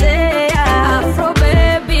kuniletea. Afro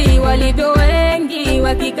baby walivyo wengi,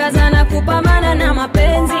 wakikazana kupambana na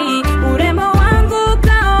mapenzi. Urembo wangu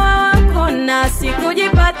kawa wako na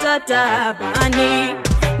sikujipata tabani.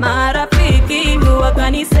 Marafiki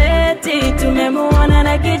wakaniseti, tumemuona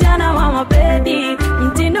na kijana wa mapedi.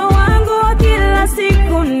 Mtindo wangu wa kila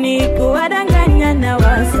siku ni kuwadanganya na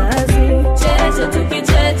wazazi. Cheche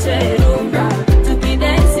tukicheche rumba,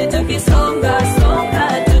 tukidensi tukisonga songa,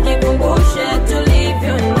 tujikumbushe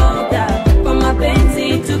tulivyo noga kwa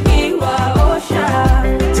mapenzi tukiwaosha.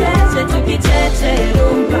 Cheche tukicheche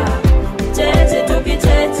rumba, cheche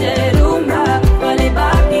tukicheche rumba,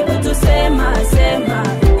 walibaki kutusema sema,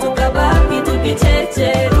 tukabaki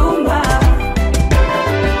tukicheche rumba.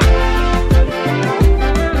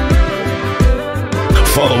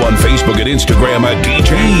 Follow on Facebook and Instagram at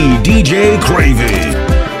DJ Craving.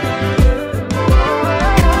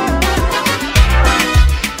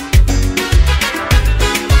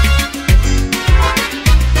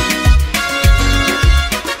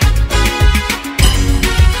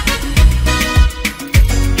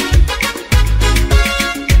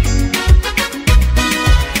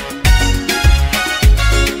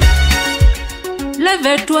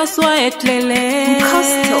 rêve toi sois etlele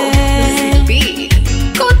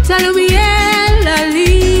quand la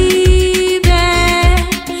libe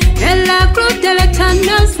et la croûte de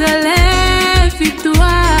l'éternel se lève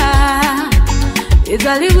toi et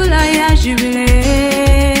alibula ya jubilé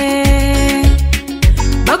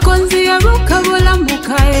bakonzi ya bukabula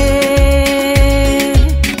mukae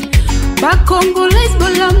bakongolais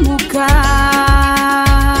bolambuka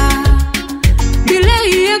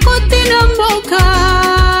bilei kotina mboka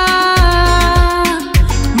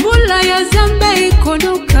mula ya zambe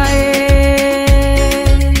ikonoka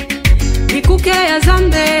ikuke ya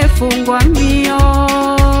zambe fungwa mio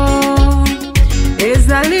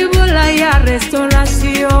ezalibula ya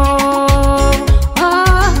restauration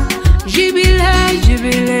jibile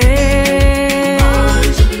jibile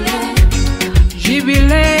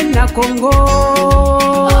jibile na Congo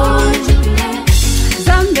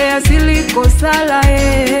zambe asiliko sala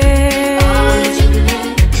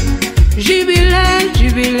jibile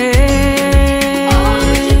jibile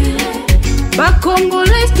ba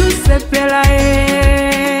Congolais tous sepela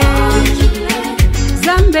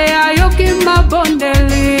zambe ayoki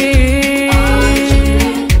mabondeli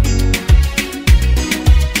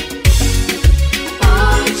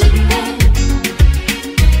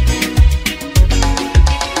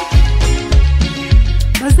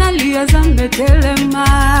ya zambe telema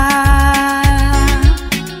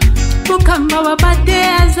bukamba wabate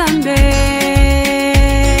ya zambe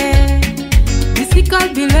isika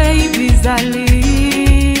bilei bizali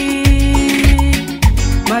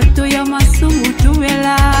bato ya masumu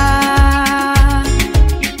tuwela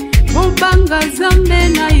bubanga zambe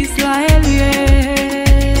na Israelie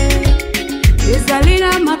ezali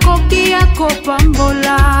na makoki ya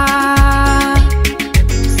kopambola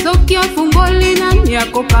soki afungoli nani ya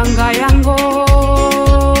kopanga yango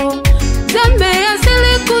zambe ya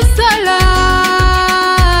sili kusala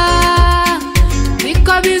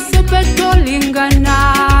ikabiso petolingana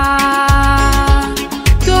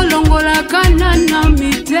tolongola kana na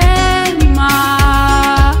mitema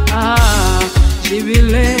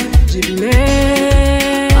jibile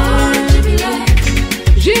jibile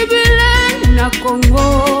jibile na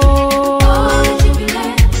Congo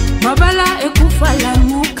mabala ekufala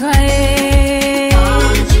mukae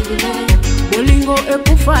bolingo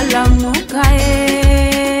ekufala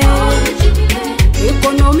mukae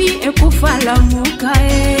ekonomi ekufala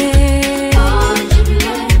mukae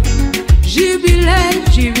jibile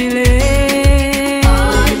jibile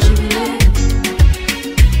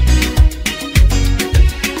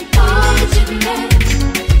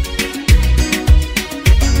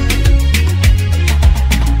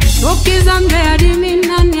soki zambe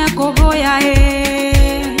adimina nyakoboya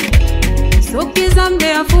soki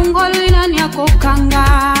zambe afungoli nani akokanga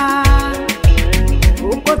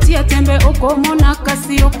ukotia tembe okomona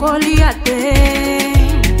kasi okolia te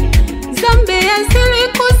zambe yasili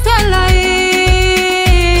kusala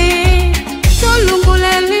tolungula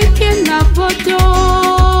elike na poto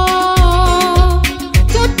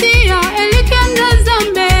totia elike na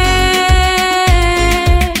zambe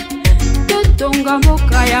totonga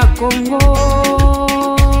mboka ya Congo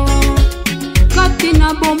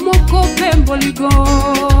katina bomoko pemboligo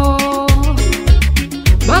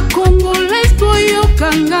ba Congolais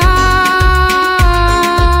boyokanga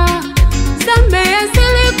zambe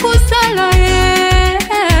yasili kusala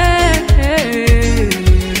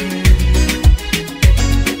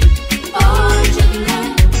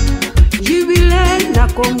jibile na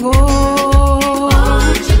Congo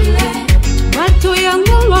bato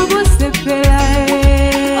yango wabosepela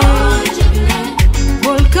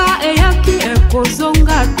volka eyaki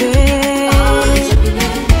ekozonga te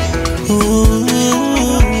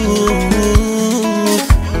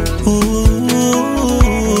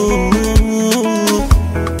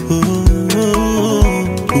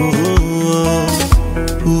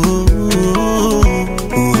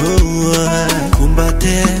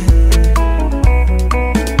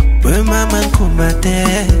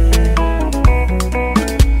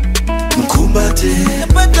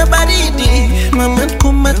Nipata baridi, mama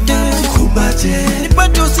kumate.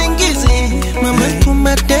 Nipata usingizi, mama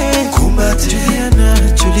kumate.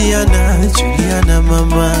 Juliana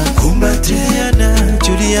mama kumate.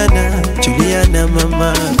 Juliana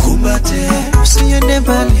mama kumate. Usiende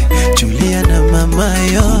mbali, Juliana mama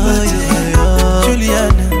yo.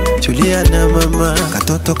 Juliana mama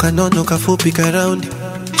katoto kanono kafupi karaundi.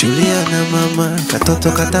 Juliana mama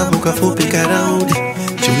katoto katamu kafupi karaundi.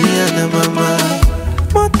 Juliana mama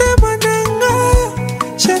mote mananga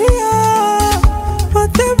sharia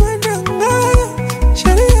mote mananga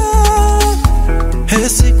sharia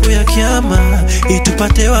siku ya kiyama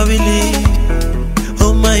itupate wawili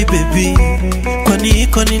oh my baby,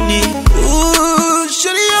 kwa nini?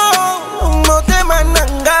 Shirio, motema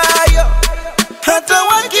nangayo, hata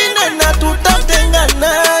wakine na tutatenga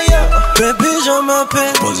nayo. Baby, je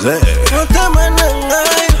m'appelle, motema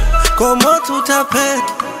nangayo, comment tout t'appelle,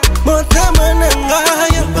 motema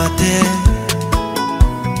nangayo. Kumbate,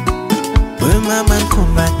 we mama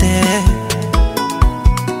kumbate.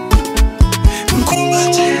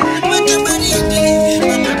 Kumbate, motema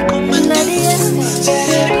Nadia,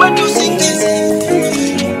 what do you think is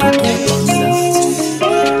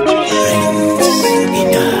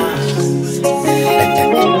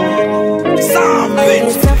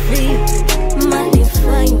Safi, mali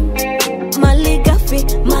fine, mali gafi,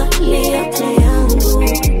 mali yote yangu.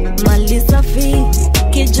 Mali safi,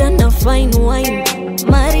 kijana fine wine,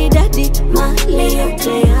 maridadi, mali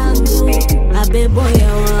yote yangu. Abebo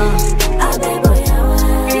yawa,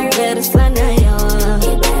 iber sana yawa,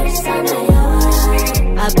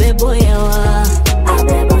 abebo yawa,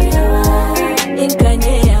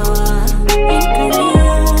 inkanye yawa,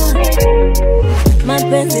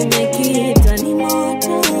 mapenzi mekita ni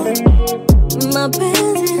moto,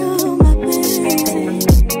 mapenzi oh mapenzi,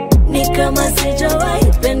 ni kama sijawahi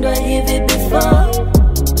pendwa hivi before.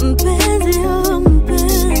 Mpenzi oh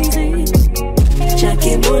mpenzi,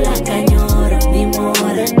 chakibula kanyoro ni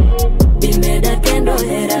mora, bimeda kendo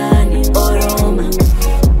herani oroma,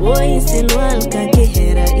 woi silwal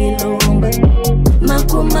kakihera ilomba,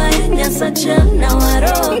 makuma nyasa chana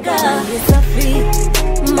waroga. Safi,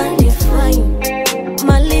 mali fine,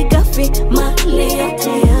 mali gafi, mali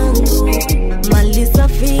yote yangu. Mali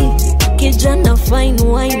safi, kijana fine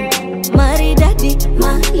wine, maridadi,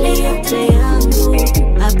 mali yote yangu.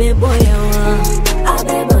 Abebo yawa,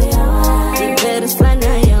 iber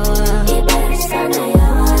sana yawa,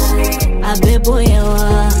 abebo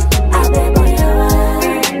yawa,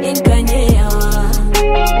 inkanye yawa.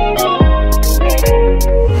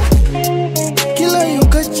 Kila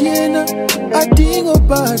yuka chiena, atingo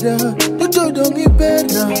pada, tutodongi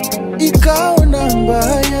perna, ikao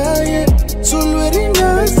nambaya ye.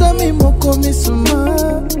 Sulwerina sami moko misuma,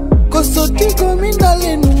 kosotiko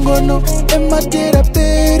mindale nungono, ematera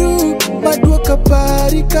peru, madua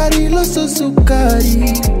kapari, karilo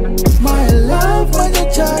sosukari. My love, manya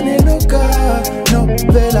chane noka, no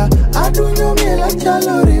vela, adunyo miela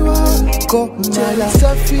chaloriwa, ko mala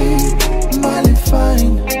safi, mali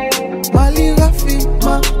fine, mali gafi,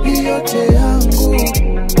 mali yote yangu.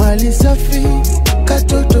 Mali safi,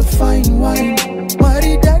 katoto fine wine,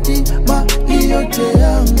 maridadi, mali yote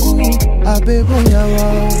yangu. Abebo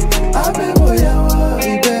yawa,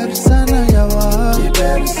 iber sana yawa,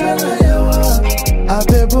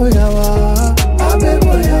 abebo yawa,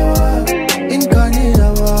 inkanye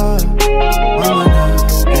yawa. Mama na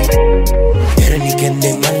era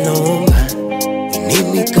nikende malonga,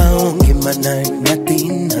 inimi kaonge mana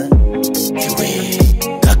natina. Yue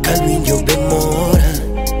kakalwinjo bemora,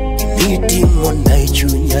 initi mona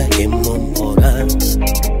ichunya emomora.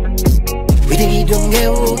 Widi donge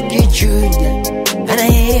uki chunya, ana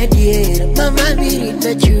hediera mama miri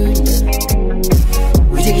na chunya.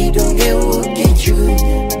 Widi donge uki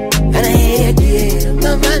chunya, ana hediera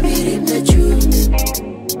mama miri na chunya.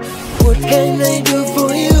 What can I do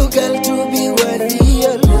for you, girl, to be worthy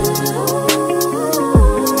of love?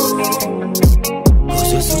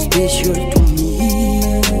 'Cause you're so special to me.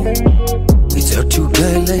 Without you,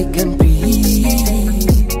 girl, I can't